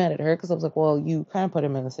kind of more mad at her because I was like, well, you kind of put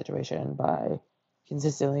him in the situation by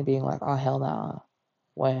consistently being like, oh hell nah,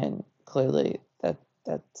 when clearly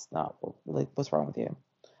that's not like what's wrong with you.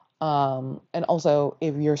 And also,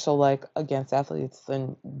 if you're so like against athletes,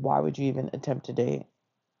 then why would you even attempt to date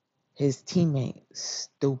his teammate?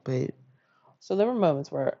 Stupid. So there were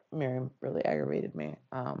moments where Miriam really aggravated me.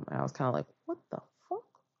 And I was kind of like, what the fuck?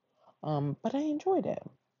 But I enjoyed it.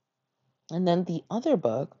 And then the other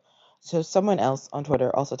book So someone else on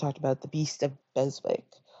Twitter also talked about The Beast of Beswick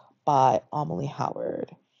by Amelie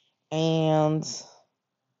Howard. And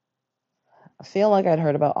I feel like I'd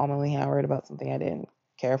heard about Amelie Howard about something I didn't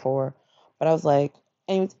care for. But I was like,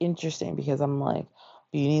 and it was interesting because I'm like,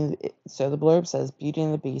 so the blurb says Beauty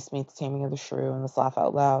and the Beast meets Taming of the Shrew and this laugh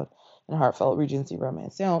out loud and heartfelt Regency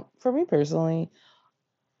romance. Now, for me personally,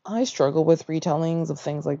 I struggle with retellings of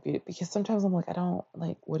things like Beauty because sometimes I'm like, I don't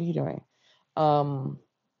like, what are you doing? Um,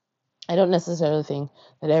 I don't necessarily think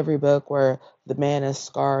that every book where the man is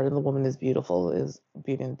scarred and the woman is beautiful is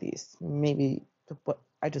Beauty and the Beast. Maybe, but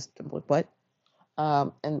I just am like, what?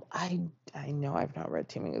 And I know I've not read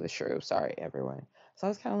Taming of the Shrew. Sorry, everyone. So I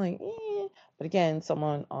was kind of like, eh. But again,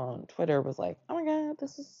 someone on Twitter was like, oh my god,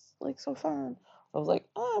 this is like so fun. So I was like,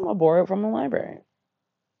 oh, I'm gonna borrow it from the library.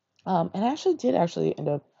 And I actually did actually end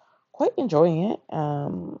up quite enjoying it.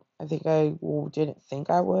 I think didn't think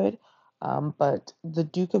I would. But the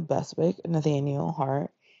Duke of Beswick, Nathaniel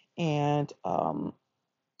Hart, and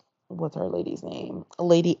what's our lady's name?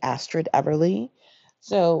 Lady Astrid Everly.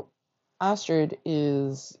 So Astrid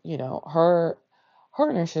is, her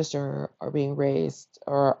and her sister are being raised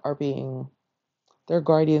or are being their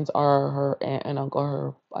guardians are her aunt and uncle,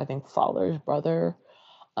 her I think father's brother.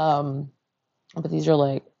 Um, but these are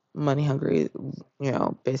like money hungry,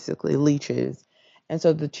 basically leeches. And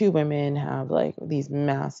so the two women have like these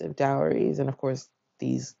massive dowries, and of course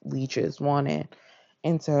these leeches want it.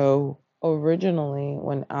 And so originally,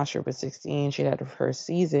 when Asher was 16, she had her first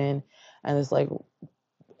season, and this like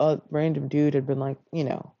a random dude had been like,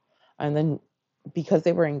 and then because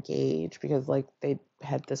they were engaged, because like they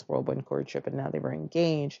had this whirlwind courtship, and now they were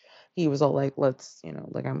engaged, he was all like, let's,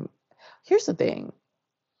 like Here's the thing,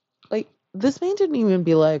 like this man didn't even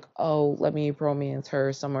be like, oh, let me romance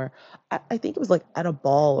her somewhere. I think it was like at a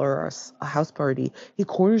ball or a house party. He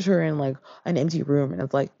corners her in like an empty room, and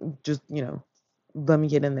it's like, just let me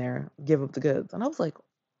get in there, give up the goods. And I was like,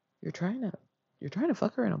 you're trying to you're trying to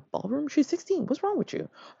fuck her in a ballroom? She's 16. What's wrong with you?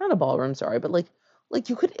 Not a ballroom, sorry, but like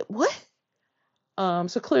you could what?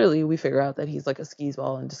 So clearly we figure out that he's like a skis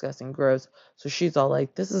ball and disgusting gross. So she's all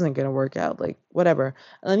like, this isn't gonna work out, like whatever.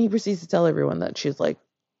 And then he proceeds to tell everyone that she's like,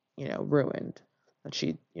 ruined, that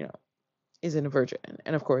she, isn't a virgin.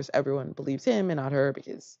 And of course, everyone believes him and not her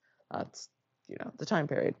because that's, the time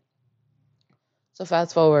period. So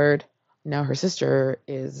fast forward, now her sister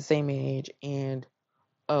is the same age, and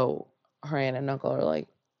oh, her aunt and uncle are like,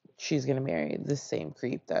 she's gonna marry this same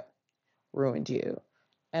creep that ruined you.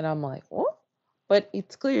 And I'm like, what? But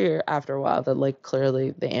it's clear after a while that like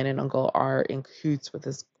clearly the aunt and uncle are in cahoots with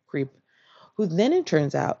this creep, who then it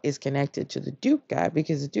turns out is connected to the Duke guy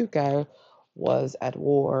because the Duke guy was at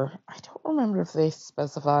war. I don't remember if they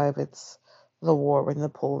specify if it's the war with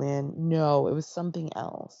Napoleon. No, it was something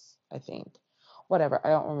else, I think. Whatever, I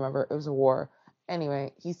don't remember. It was a war.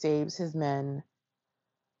 Anyway, he saves his men,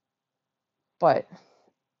 but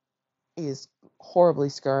is horribly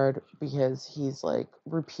scarred because he's like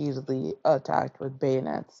repeatedly attacked with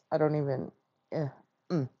bayonets. I don't even. Eh,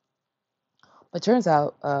 mm. But turns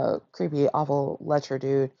out, creepy, awful lecher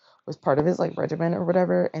dude was part of his like regiment or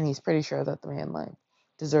whatever, and he's pretty sure that the man like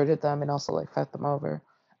deserted them and also like fucked them over.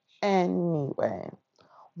 Anyway,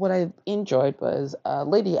 what I enjoyed was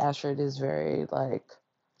Lady Astrid is very like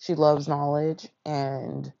she loves knowledge,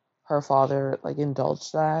 and her father like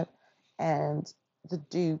indulged that, and the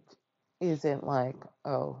Duke isn't like,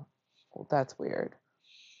 oh, well, that's weird.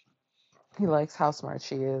 He likes how smart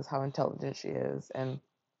she is, how intelligent she is, and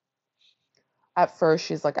at first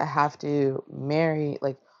she's like, I have to marry,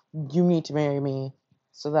 like, you need to marry me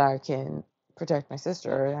so that I can protect my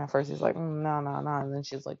sister. And at first he's like, no, no, no. And then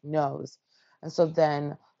she's like, no. And so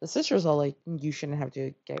then the sister's all like, you shouldn't have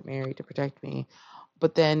to get married to protect me.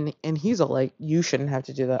 But then, and he's all like, you shouldn't have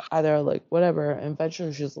to do that either. Like, whatever. And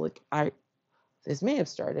eventually she's like, this may have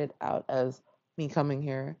started out as me coming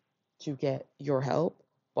here to get your help,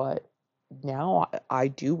 but now I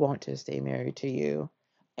do want to stay married to you.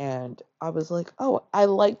 And I was like, oh, I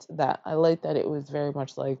liked that. I liked that it was very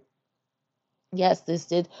much like, yes,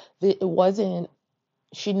 it wasn't,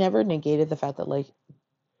 she never negated the fact that like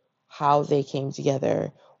how they came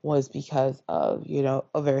together was because of,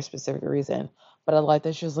 a very specific reason. But I like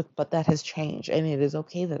that she was like, but that has changed, and it is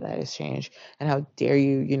okay that that has changed. And how dare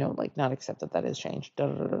you, like not accept that that has changed. Da,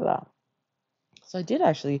 da, da, da. So I did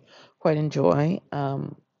actually quite enjoy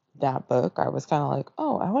that book. I was kind of like,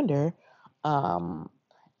 oh, I wonder. Um,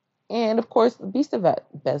 and of course, the Beast of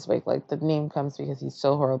Beswick, like the name comes because he's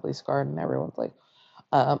so horribly scarred, and everyone's like,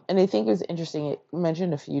 and I think it was interesting. It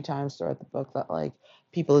mentioned a few times throughout the book that like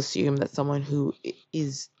people assume that someone who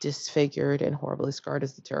is disfigured and horribly scarred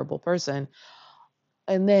is a terrible person.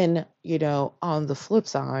 And then, on the flip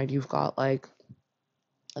side, you've got like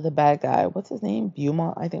the bad guy, what's his name?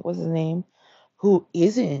 Beaumont, I think was his name, who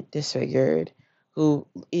isn't disfigured, who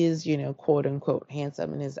is, quote unquote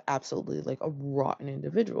handsome and is absolutely like a rotten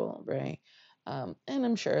individual, right? And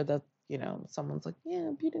I'm sure that, someone's like,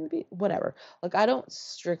 yeah, Beauty and the Beast, whatever. Like, I don't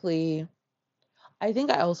strictly, I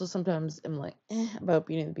think I also sometimes am like, about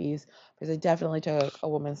Beauty and the Beast, because I definitely took a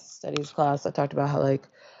women's studies class that talked about how, like,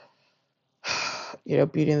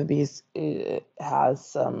 Beauty and the Beast has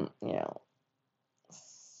some,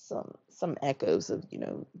 some echoes of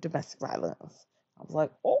domestic violence. I was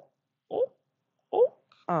like, oh, oh.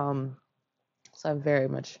 So I'm very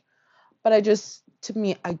much, but I just, to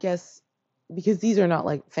me, I guess, because these are not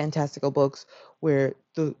like fantastical books where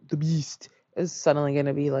the beast is suddenly going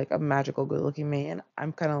to be like a magical good looking man.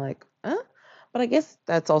 I'm kind of like, but I guess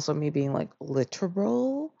that's also me being like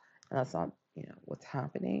literal, and that's not what's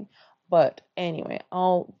happening. But anyway,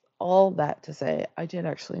 all that to say, I did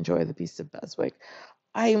actually enjoy The Beast of Beswick.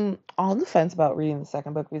 I'm on the fence about reading the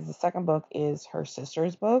second book because the second book is her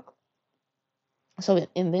sister's book. So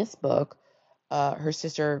in this book, her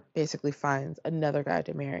sister basically finds another guy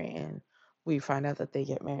to marry, and we find out that they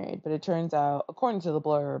get married. But it turns out, according to the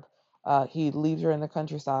blurb, he leaves her in the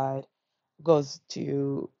countryside, goes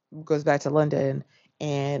to goes back to London,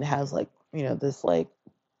 and has like this like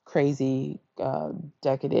crazy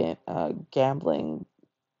decadent gambling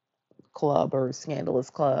club or scandalous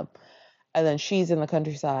club, and then she's in the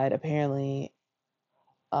countryside apparently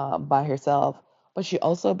by herself, but she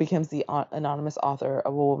also becomes the anonymous author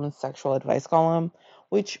of a woman's sexual advice column,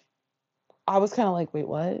 which I was kind of like, wait,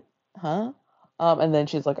 what? Huh? And then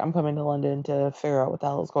she's like, I'm coming to London to figure out what the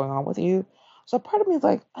hell is going on with you. So part of me is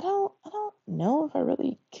like, I don't know if I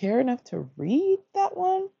really care enough to read that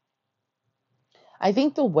one. I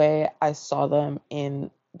think the way I saw them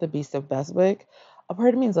in The Beast of Beswick, a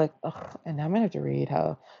part of me is like, ugh, and now I'm gonna have to read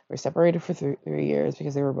how we're separated for 3 years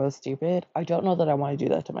because they were both stupid. I don't know that I want to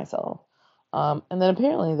do that to myself. And then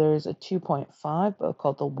apparently there's a 2.5 book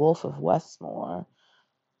called The Wolf of Westmore,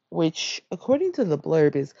 which, according to the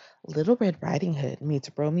blurb, is Little Red Riding Hood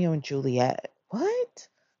meets Romeo and Juliet. What?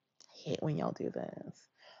 I hate when y'all do this.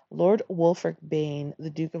 Lord Wolfric Bane, the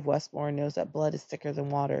Duke of Westmore, knows that blood is thicker than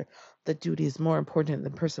water, that duty is more important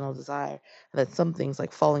than personal desire, and that some things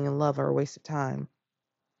like falling in love are a waste of time.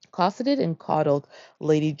 Cosseted and coddled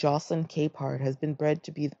Lady Jocelyn Capehart has been bred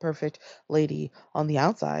to be the perfect lady. On the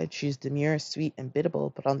outside, she is demure, sweet, and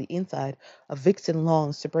biddable, but on the inside, a vixen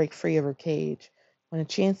longs to break free of her cage. When a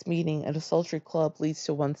chance meeting at a sultry club leads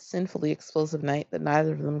to one sinfully explosive night that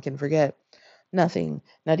neither of them can forget, nothing,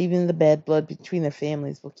 not even the bad blood between their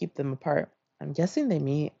families, will keep them apart. I'm guessing they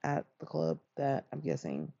meet at the club that I'm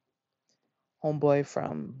guessing Homeboy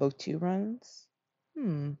from Book 2 runs.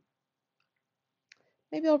 Hmm,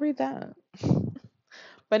 maybe I'll read that.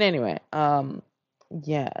 But anyway,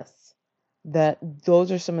 yes, that those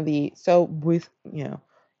are some of the, so with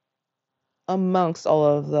amongst all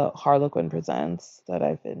of the Harlequin presents that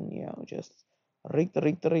I've been just read.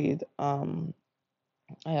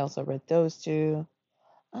 I also read those two.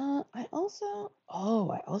 I also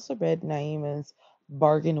read Naima's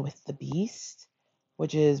Bargain with the Beast,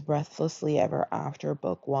 which is Breathlessly Ever After,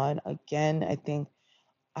 book one. Again, I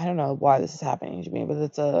don't know why this is happening to me, but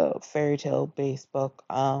it's a fairy tale based book.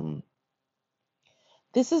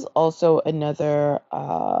 This is also another,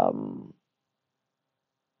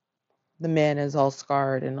 the man is all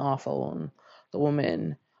scarred and awful, and the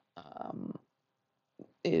woman um,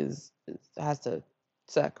 has to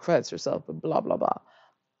sacrifice herself, and blah blah blah.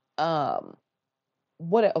 Um,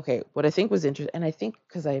 what I think was interesting, and I think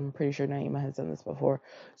because I'm pretty sure Naima has done this before.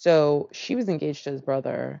 So she was engaged to his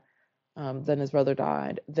brother, then his brother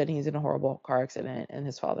died, then he's in a horrible car accident, and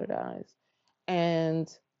his father dies,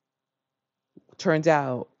 and turns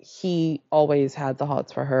out he always had the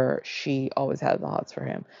hots for her. She always had the hots for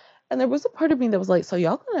him. And there was a part of me that was like, so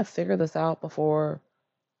y'all gonna figure this out before,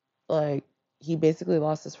 like, he basically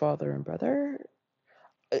lost his father and brother?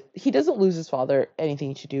 He doesn't lose his father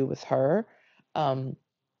anything to do with her. Um,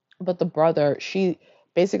 but the brother, she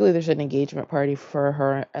basically, there's an engagement party for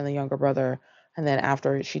her and the younger brother. And then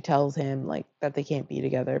after, she tells him like that they can't be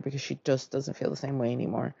together because she just doesn't feel the same way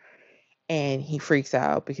anymore, and he freaks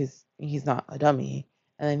out because he's not a dummy.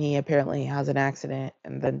 And then he apparently has an accident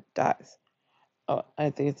and then dies. Oh, I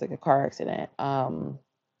think it's like a car accident. And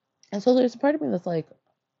so there's a part of me that's like,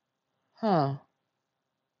 huh,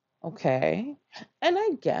 okay. And I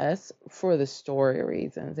guess for the story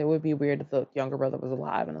reasons, it would be weird if the younger brother was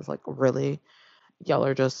alive and it's like, really, y'all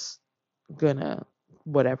are just gonna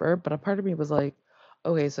whatever. But a part of me was like,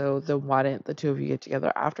 okay, so then why didn't the two of you get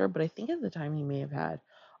together after? But I think at the time he may have had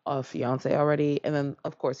a fiance already, and then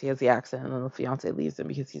of course he has the accent, and then the fiance leaves him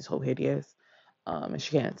because he's so hideous. And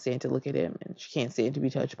she can't stand to look at him, and she can't stand to be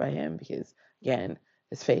touched by him because again,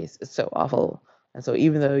 his face is so awful. And so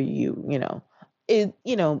even though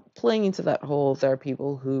playing into that whole, there are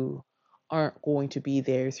people who aren't going to be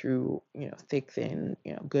there through, thick, thin,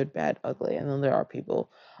 good, bad, ugly, and then there are people.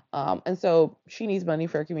 And so she needs money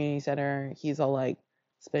for a community center. He's all like,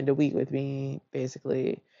 spend a week with me,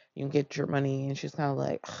 basically. You can get your money. And she's kind of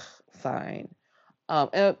like, fine.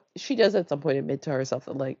 And she does at some point admit to herself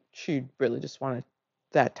that like she really just wanted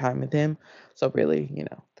that time with him. So really,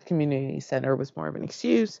 the community center was more of an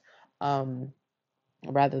excuse, um,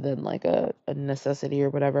 rather than like a necessity or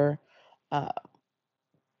whatever. Uh,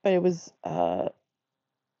 but it was, I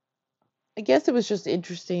guess it was just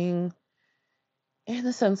interesting in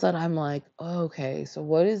the sense that I'm like, oh, okay, so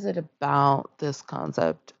what is it about this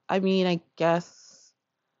concept? I mean, I guess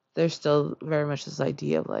there's still very much this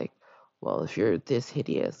idea of like, well, if you're this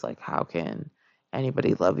hideous, like, how can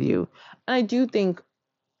anybody love you? And I do think,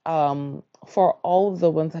 for all of the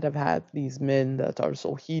ones that have had these men that are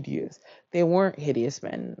so hideous, they weren't hideous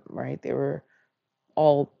men, right? They were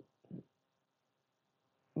all,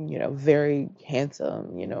 very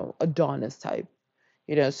handsome, Adonis type,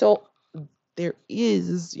 so there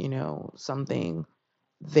is, something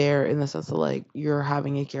there in the sense of like you're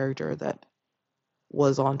having a character that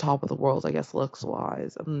was on top of the world, I guess, looks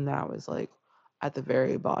wise, and now is like at the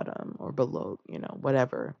very bottom or below,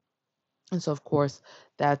 whatever. And so, of course,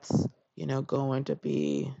 that's, going to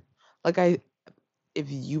be like, if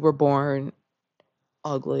you were born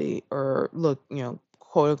ugly or look,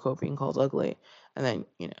 quote unquote, being called ugly, and then,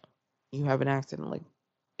 you have an accident, like,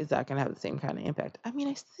 is that going to have the same kind of impact? I mean,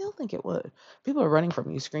 I still think it would. People are running from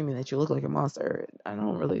you screaming that you look like a monster. I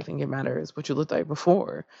don't really think it matters what you looked like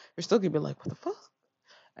before. You're still going to be like, what the fuck?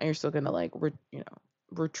 And you're still gonna like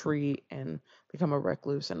retreat and become a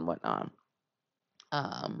recluse and whatnot.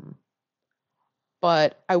 Um,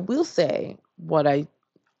 but I will say what I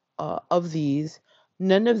of these,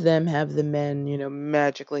 none of them have the men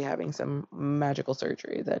magically having some magical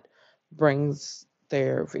surgery that brings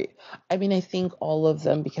their. I mean, I think all of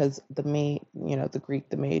them because the maid, the Greek,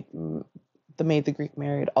 the maid the Greek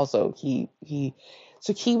married. Also,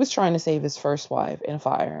 so he was trying to save his first wife in a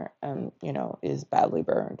fire, and is badly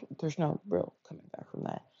burned. There's no real coming back from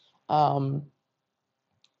that. Um,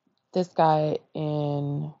 this guy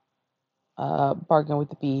in Bargain with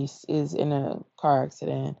the Beast is in a car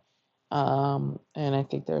accident, and I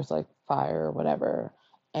think there's like fire or whatever.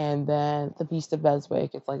 And then the Beast of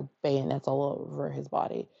Beswick, it's like bayonets all over his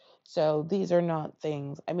body. So these are not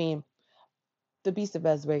things. I mean, the Beast of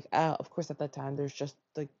Beswick, of course, at that time, there's just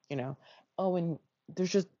like, oh, and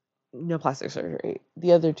there's just no plastic surgery.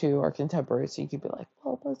 The other two are contemporary, so you could be like,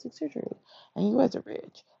 well, plastic surgery, and you guys are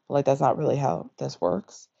rich. But like, that's not really how this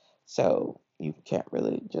works. So you can't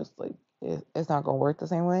really just like, it's not gonna work the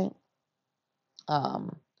same way.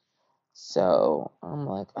 Um, so I'm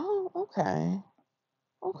like, oh,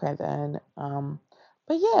 okay then.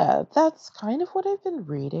 But yeah, that's kind of what I've been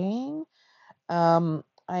reading. I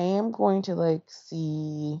am going to like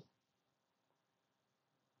see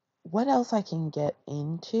what else I can get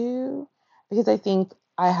into because I think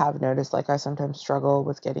I have noticed like I sometimes struggle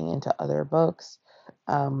with getting into other books.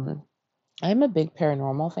 Um, I'm a big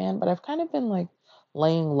paranormal fan, but I've kind of been like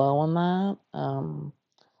laying low on that.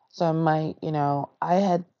 So I might, I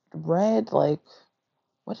had read like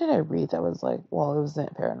what did I read that was like, well, it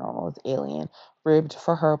wasn't paranormal, it was alien. Ribbed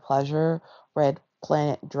for Her Pleasure, read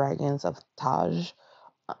Planet Dragons of Taj.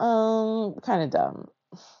 Kind of dumb.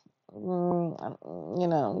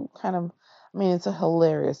 Kind of. I mean, it's a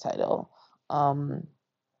hilarious title. Um,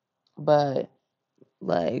 but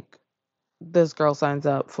like this girl signs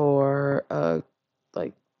up for a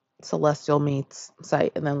like celestial meets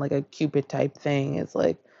site, and then like a Cupid type thing is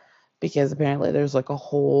like because apparently there's like a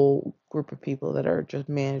whole group of people that are just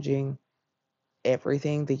managing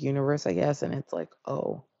everything, the universe, I guess, and it's like,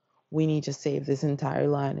 oh, we need to save this entire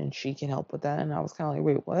line, and she can help with that. And I was kind of like,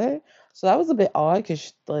 wait, what? So that was a bit odd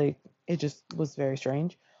because like it just was very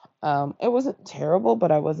strange. It wasn't terrible,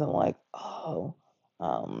 but I wasn't like, oh,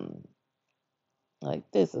 um, like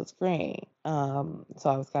this is great. So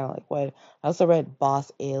I was kind of like, what? I also read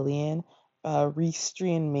Boss Alien,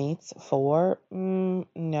 Restrian Mates 4.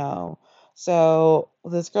 No. So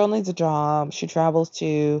this girl needs a job. She travels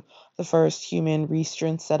to the first human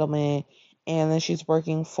Restrian settlement, and then she's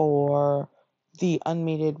working for the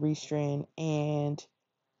unmated Restrian, and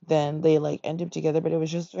then they like end up together. But it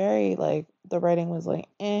was just very like the writing was like,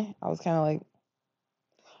 eh. I was kind of like,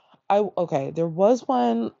 okay, there was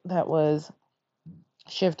one that was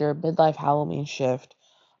Shifter, Midlife Halloween Shift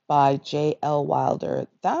by J.L. Wilder.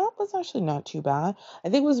 That was actually not too bad. I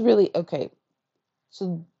think it was really okay.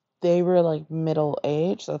 So they were like middle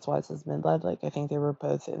age. That's why it says midlife. Like I think they were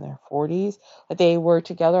both in their 40s. Like they were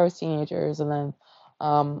together as teenagers, and then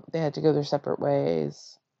they had to go their separate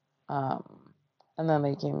ways, um, and then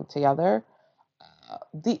they came together.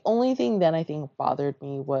 The only thing that I think bothered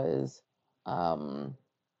me was, um,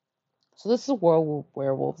 so this is a world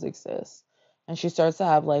where werewolves exist, and she starts to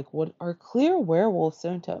have like what are clear werewolf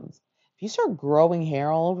symptoms. If you start growing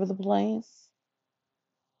hair all over the place,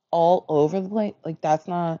 like that's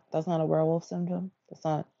not a werewolf symptom. That's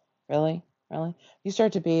not really. You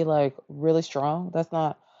start to be like really strong. That's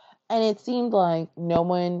not. And it seemed like no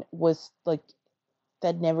one was like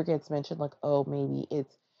that never gets mentioned. Like oh maybe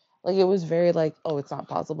it's like it was very like oh it's not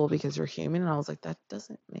possible because you're human. And I was like that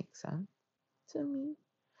doesn't make sense to me.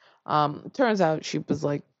 Turns out she was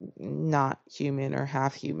like not human or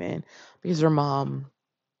half human because her mom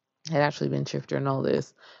had actually been shifter and all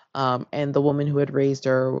this. And the woman who had raised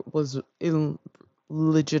her was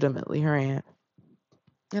legitimately her aunt.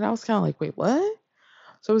 And I was kind of like, wait, what?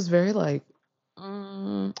 So it was very like,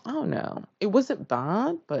 I don't know. It wasn't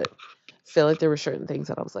bad, but I feel like there were certain things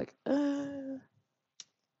that I was like, I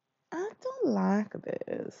don't like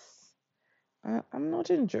this. I'm not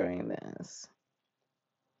enjoying this.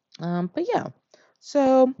 But yeah.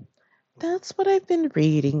 So that's what I've been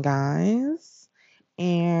reading, guys.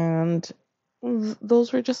 And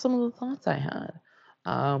those were just some of the thoughts I had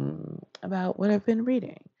about what I've been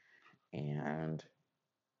reading. And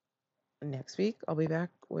next week, I'll be back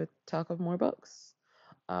with talk of more books.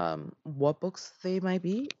 What books they might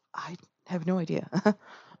be, I have no idea.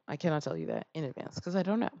 I cannot tell you that in advance because I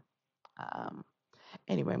don't know. Um,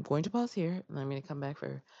 anyway, I'm going to pause here and I'm going to come back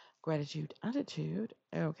for gratitude attitude.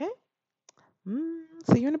 Okay.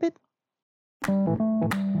 See you in a bit.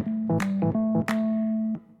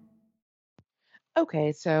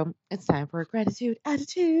 Okay, so it's time for a gratitude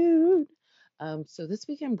attitude. So this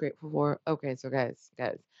week I'm grateful for. Okay, so guys,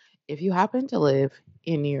 if you happen to live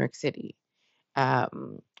in New York City,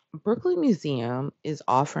 um, Brooklyn Museum is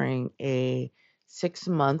offering a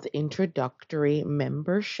 6-month introductory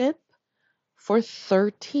membership for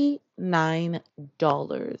 $39.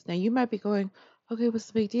 Now you might be going, okay, what's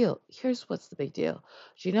the big deal? Here's what's the big deal.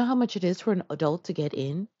 Do you know how much it is for an adult to get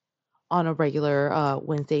in? On a regular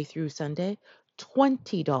Wednesday through Sunday,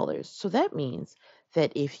 $20. So that means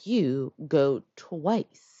that if you go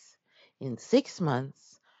twice in 6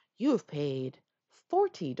 months, you have paid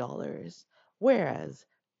 $40. Whereas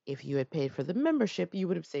if you had paid for the membership, you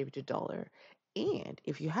would have saved $1. And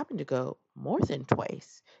if you happen to go more than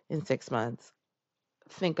twice in 6 months,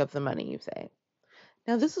 think of the money you save.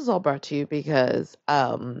 Now, this is all brought to you because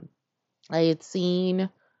I had seen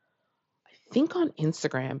think on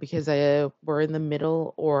Instagram because we're in the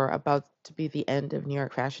middle or about to be the end of New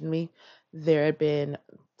York Fashion Week. There had been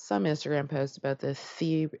some Instagram posts about the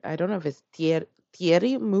I don't know if it's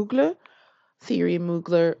Thierry Mugler,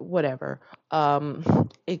 whatever,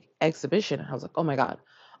 exhibition. I was like, oh my god.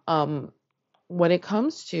 Um, when it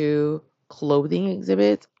comes to clothing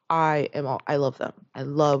exhibits, I love them. I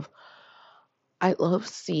love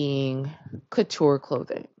seeing couture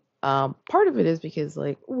clothing. Part of it is because,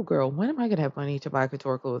 like, oh, girl, when am I gonna have money to buy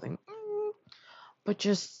couture clothing? But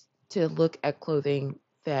just to look at clothing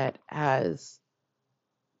that has,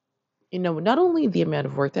 not only the amount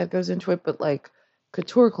of work that goes into it, but like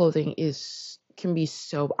couture clothing can be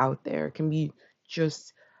so out there. It can be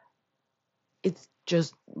just it's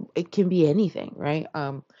just it can be anything, right?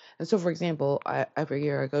 And so for example, every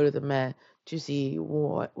year I go to the Met to see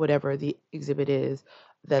whatever the exhibit is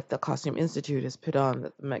that the Costume Institute has put on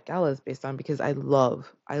that the Met Gala is based on because I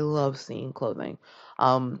love seeing clothing.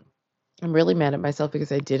 Um, I'm really mad at myself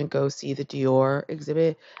because I didn't go see the Dior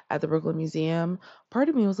exhibit at the Brooklyn Museum. Part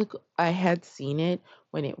of me was like, I had seen it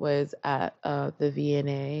when it was at the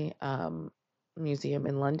V&A museum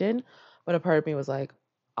in London, but a part of me was like,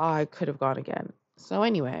 I could have gone again. So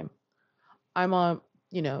anyway, I'm on,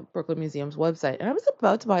 Brooklyn Museum's website, and I was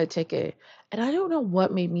about to buy a ticket, and I don't know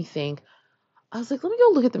what made me think I was like, let me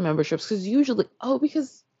go look at the memberships because usually,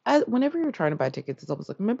 because whenever you're trying to buy tickets, it's always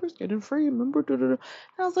like members get in free, member. Da, da, da. And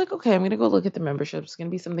I was like, okay, I'm gonna go look at the membership. It's gonna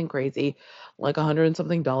be something crazy, like $100 and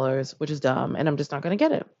something, which is dumb, and I'm just not gonna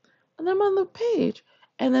get it. And then I'm on the page,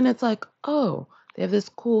 and then it's like, oh, they have this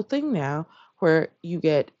cool thing now where you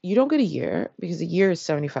don't get a year because a year is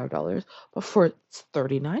 $75, but for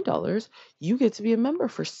 $39, you get to be a member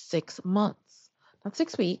for 6 months, not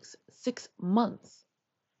 6 weeks, 6 months.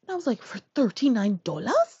 And I was like, for $39?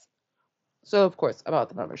 So, of course, I bought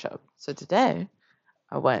the membership. So today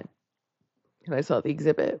I went and I saw the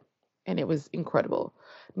exhibit, and it was incredible.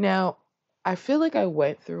 Now, I feel like I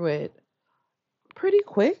went through it pretty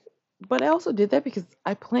quick, but I also did that because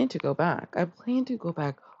I plan to go back. I plan to go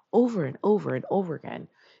back over and over and over again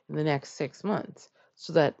in the next 6 months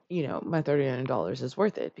so that, my $39 is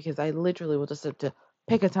worth it because I literally will just have to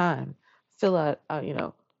pick a time, fill out,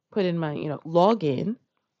 put in my, log in,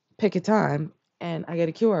 pick a time, and I get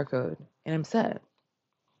a QR code and I'm set.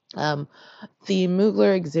 Um, the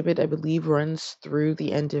Mugler exhibit, I believe, runs through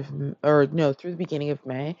the end of, or no, through the beginning of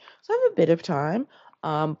May. So I have a bit of time.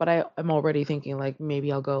 But I'm already thinking like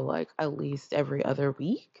maybe I'll go like at least every other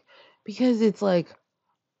week because it's like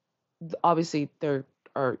obviously there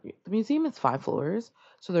are the museum is 5 floors,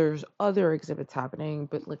 so there's other exhibits happening.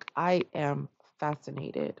 But like I am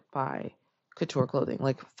fascinated by couture clothing,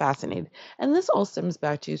 like fascinated, and this all stems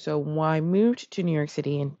back to so when I moved to New York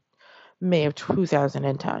City in May of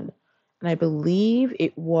 2010. And I believe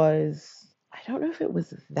it was, I don't know if it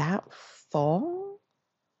was that fall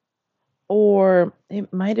or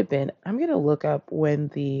it might have been. I'm going to look up when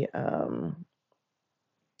the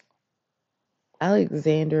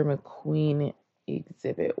Alexander McQueen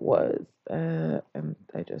exhibit was. And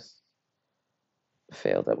I just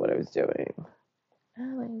failed at what I was doing.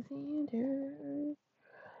 Alexander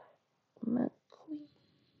McQueen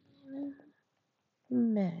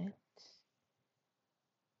Met.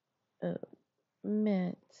 Oh,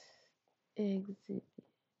 Met exhibit.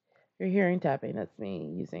 You're hearing tapping. That's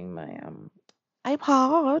me using my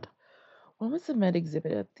iPod. When was the Met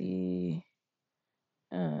exhibit at the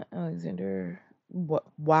Alexander? What?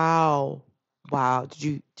 Wow, wow.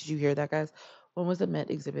 Did you hear that, guys? When was the Met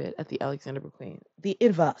exhibit at the Alexander McQueen? The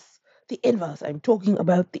Inverse. The Inverse. I'm talking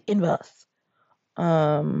about the Inverse.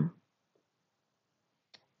 Um.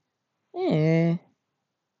 Eh.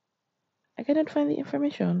 I cannot find the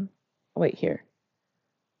information. Wait here.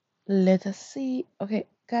 Let us see. Okay,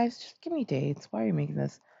 guys, just give me dates. Why are you making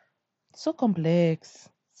this so complex?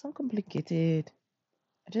 So complicated.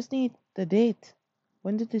 I just need the date.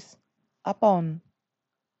 When did this happen?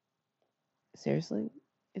 Seriously?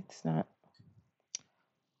 It's not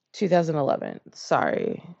 2011.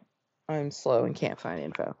 Sorry. I'm slow and can't find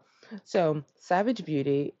info. So, Savage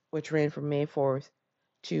Beauty, which ran from May 4th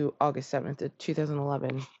to August 7th of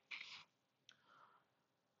 2011.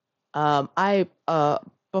 I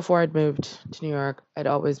before I'd moved to New York, I'd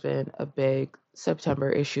always been a big September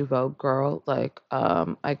issue Vogue girl. Like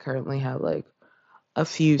I currently have like a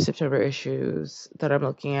few September issues that I'm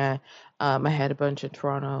looking at. I had a bunch in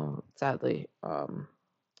Toronto, sadly. My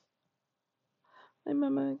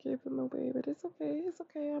mama gave them away, but it's okay. It's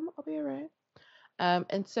okay. I'll be alright.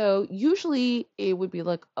 And so usually it would be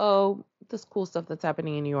like, oh, this cool stuff that's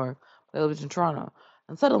happening in New York. But I lived in Toronto,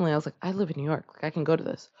 and suddenly I was like, I live in New York. Like I can go to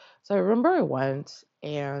this. So I remember I went,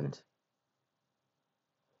 and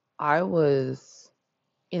I was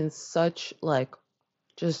in such like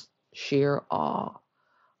just sheer awe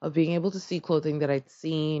of being able to see clothing that I'd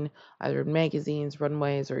seen either in magazines,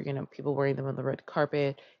 runways, or people wearing them on the red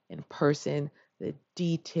carpet in person. The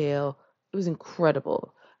detail, it was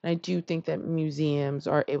incredible. And I do think that museums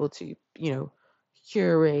are able to,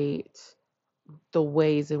 curate the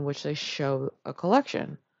ways in which they show a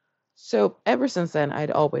collection. So ever since then, I'd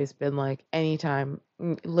always been like, anytime,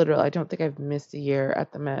 literally, I don't think I've missed a year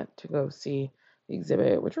at the Met to go see the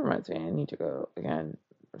exhibit, which reminds me, I need to go again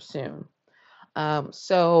soon.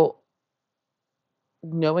 So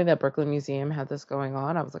knowing that Brooklyn Museum had this going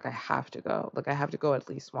on, I was like, I have to go. Like, I have to go at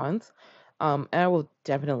least once. And I will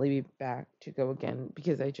definitely be back to go again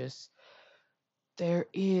because there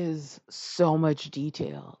is so much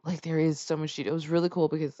detail. Like, there is so much detail. It was really cool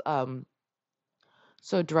because,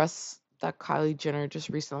 so a dress that Kylie Jenner just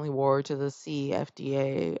recently wore to the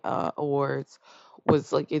CFDA awards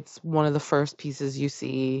was like, it's one of the first pieces you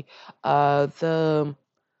see. The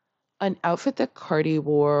an outfit that Cardi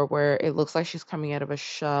wore where it looks like she's coming out of a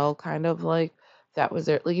shell, kind of like that was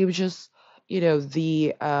it. Like it was just,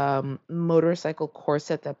 the motorcycle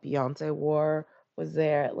corset that Beyonce wore was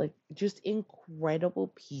there. Like just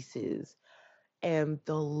incredible pieces and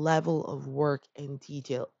the level of work and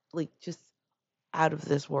detail, like just out of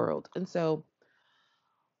this world. And so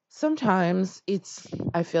sometimes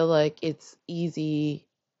I feel like it's easy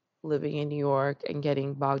living in New York and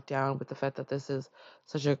getting bogged down with the fact that this is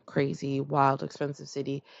such a crazy, wild, expensive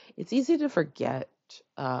city, it's easy to forget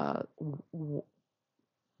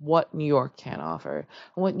what New York can offer.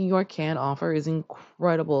 And what New York can offer is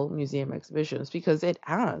incredible museum exhibitions because it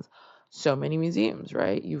has so many museums,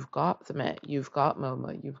 right? You've got the Met, you've got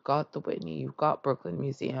MoMA, you've got the Whitney, you've got Brooklyn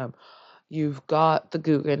Museum, you've got the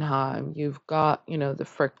Guggenheim, you've got, the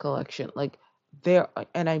Frick collection. Like there,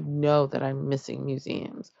 and I know that I'm missing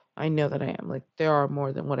museums. I know that I am. Like there are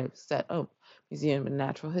more than what I've said. Oh, museum of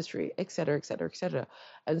natural history, et cetera, et cetera, et cetera.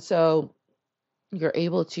 And so you're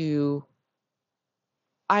able to,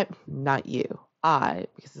 I, not you,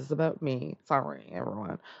 because it's about me. Sorry,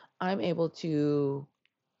 everyone. I'm able to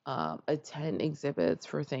attend exhibits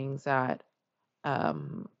for things that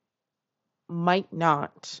um, might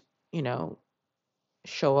not, you know,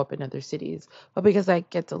 show up in other cities. But because I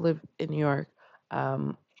get to live in New York,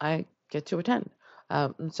 I get to attend.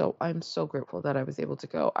 And so I'm so grateful that I was able to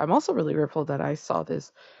go. I'm also really grateful that I saw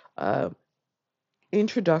this uh,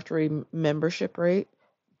 introductory membership rate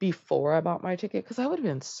before I bought my ticket, because I would have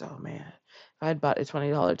been so mad if I had bought a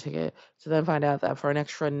 $20 ticket to then find out that for an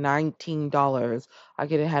extra $19 I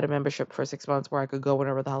could have had a membership for 6 months where I could go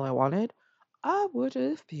whenever the hell I wanted. I would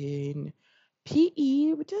have been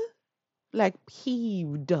peeved, like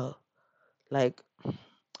peeved, like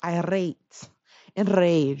irate,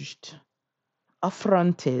 enraged,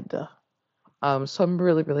 affronted. So I'm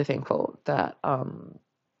really, really thankful that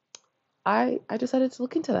I decided to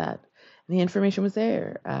look into that. And the information was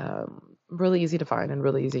there. Really easy to find and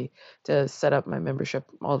really easy to set up my membership,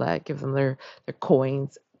 all that, give them their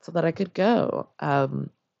coins so that I could go. Trying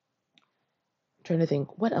to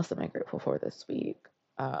think, what else am I grateful for this week?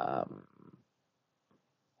 Um,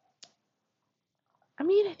 I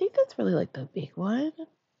mean, I think that's really like the big one.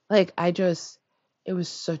 Like, it was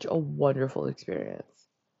such a wonderful experience.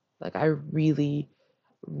 Like, I really,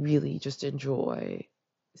 really just enjoy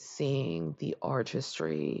seeing the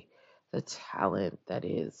artistry, the talent that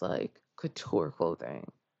is like couture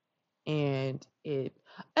clothing. And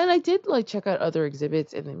I did like check out other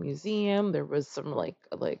exhibits in the museum. There was some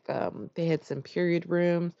they had some period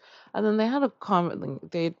rooms, and then they had a comment,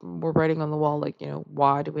 like, they were writing on the wall, like,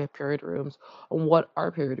 why do we have period rooms, and what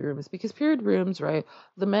are period rooms? Because period rooms, right,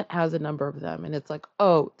 the Met has a number of them, and it's like,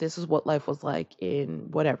 oh, this is what life was like in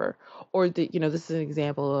whatever, or this is an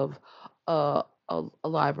example of a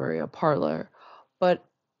library, a parlor. But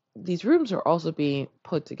these rooms are also being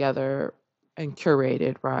put together and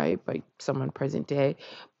curated, right, by someone present day.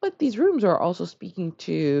 But these rooms are also speaking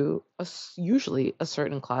to usually a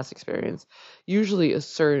certain class experience, usually a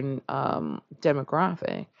certain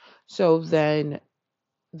demographic. So then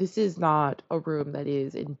this is not a room that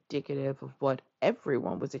is indicative of what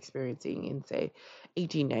everyone was experiencing in, say,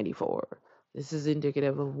 1894. This is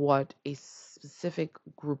indicative of what a specific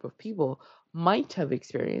group of people might have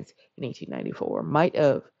experienced in 1894, might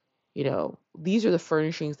have, these are the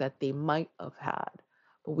furnishings that they might have had.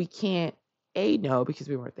 But we can't, A, know because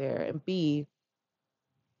we weren't there, and B,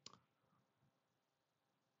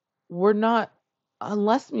 we're not,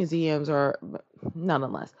 unless museums are, not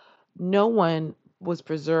unless, no one was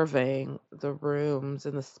preserving the rooms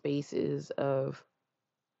and the spaces of,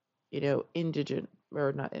 indigent,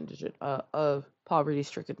 or not indigent, of poverty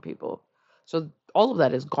stricken people. So all of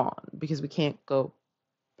that is gone because we can't go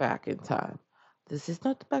back in time. This is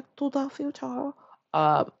not back to the future.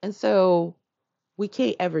 And so we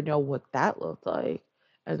can't ever know what that looked like.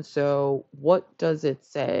 And so what does it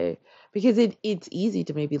say? Because it's easy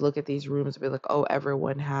to maybe look at these rooms and be like, oh,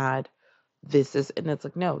 everyone had and it's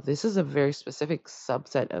like, no, this is a very specific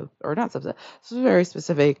subset of, or not subset, this is a very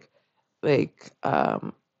specific, like,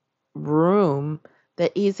 room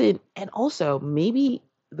that isn't, and also maybe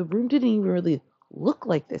the room didn't even really look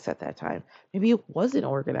like this at that time. Maybe it wasn't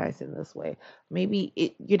organized in this way. Maybe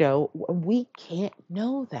we can't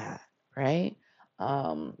know that, right?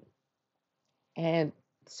 Um, and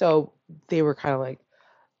so they were kind of like,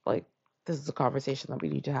 this is a conversation that we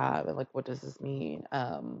need to have, and like, what does this mean?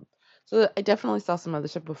 So I definitely saw some other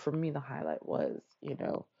stuff, but for me, the highlight was,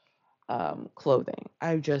 clothing.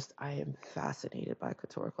 I am fascinated by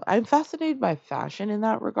couture. I'm fascinated by fashion in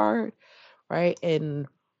that regard, right? And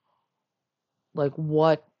like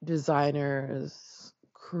what designers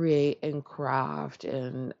create and craft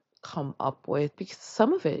and come up with, because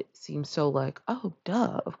some of it seems so like, oh,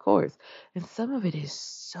 duh, of course. And some of it is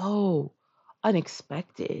so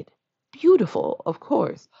unexpected. Beautiful, of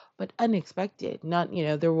course, but unexpected. Not,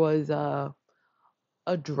 there was a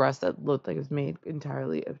dress that looked like it was made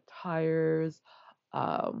entirely of tires.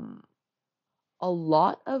 Um, a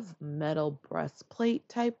lot of metal breastplate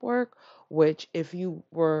type work, which if you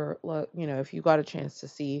were, like, if you got a chance to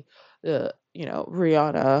see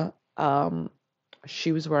Rihanna,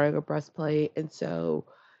 she was wearing a breastplate. And so,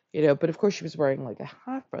 but of course she was wearing like a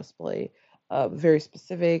half breastplate, very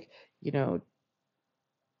specific, you know,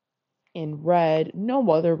 in red,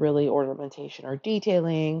 no other really ornamentation or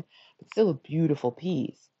detailing, but still a beautiful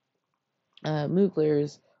piece.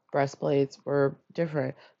 Mugler's breastplates were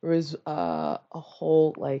different. There was a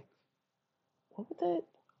whole like what was it?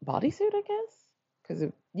 Bodysuit, I guess.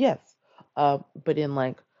 Because yes, but in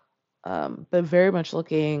but very much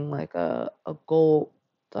looking like a gold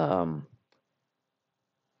um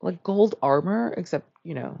like gold armor, except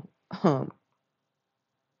um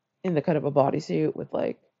in the kind of a bodysuit with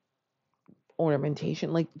like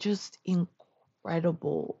ornamentation, like just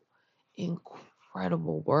incredible,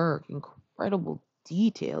 incredible work, incredible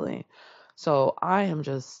detailing. So I'm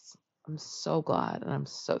so glad and I'm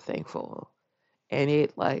so thankful. And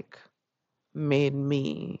it like made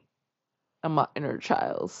me and my inner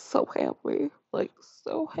child so happy, like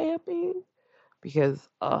so happy because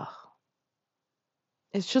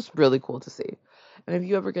it's just really cool to see. And if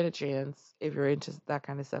you ever get a chance, if you're into that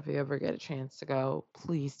kind of stuff, if you ever get a chance to go,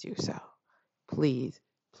 please do so. Please,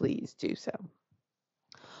 please do so.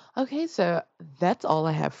 Okay, so that's all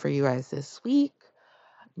I have for you guys this week.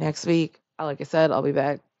 Next week, like I said, I'll be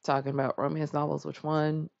back talking about romance novels. Which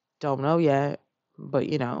one? Don't know yet, but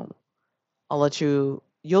I'll let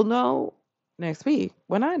you'll know next week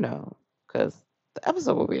when I know, because the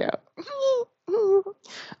episode will be out.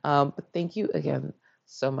 But thank you again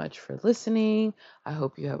so much for listening. I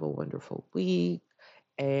hope you have a wonderful week.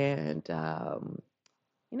 And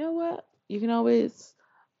you know what? You can always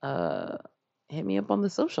uh, hit me up on the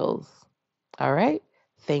socials. All right.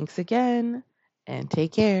 Thanks again and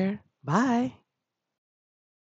take care. Bye.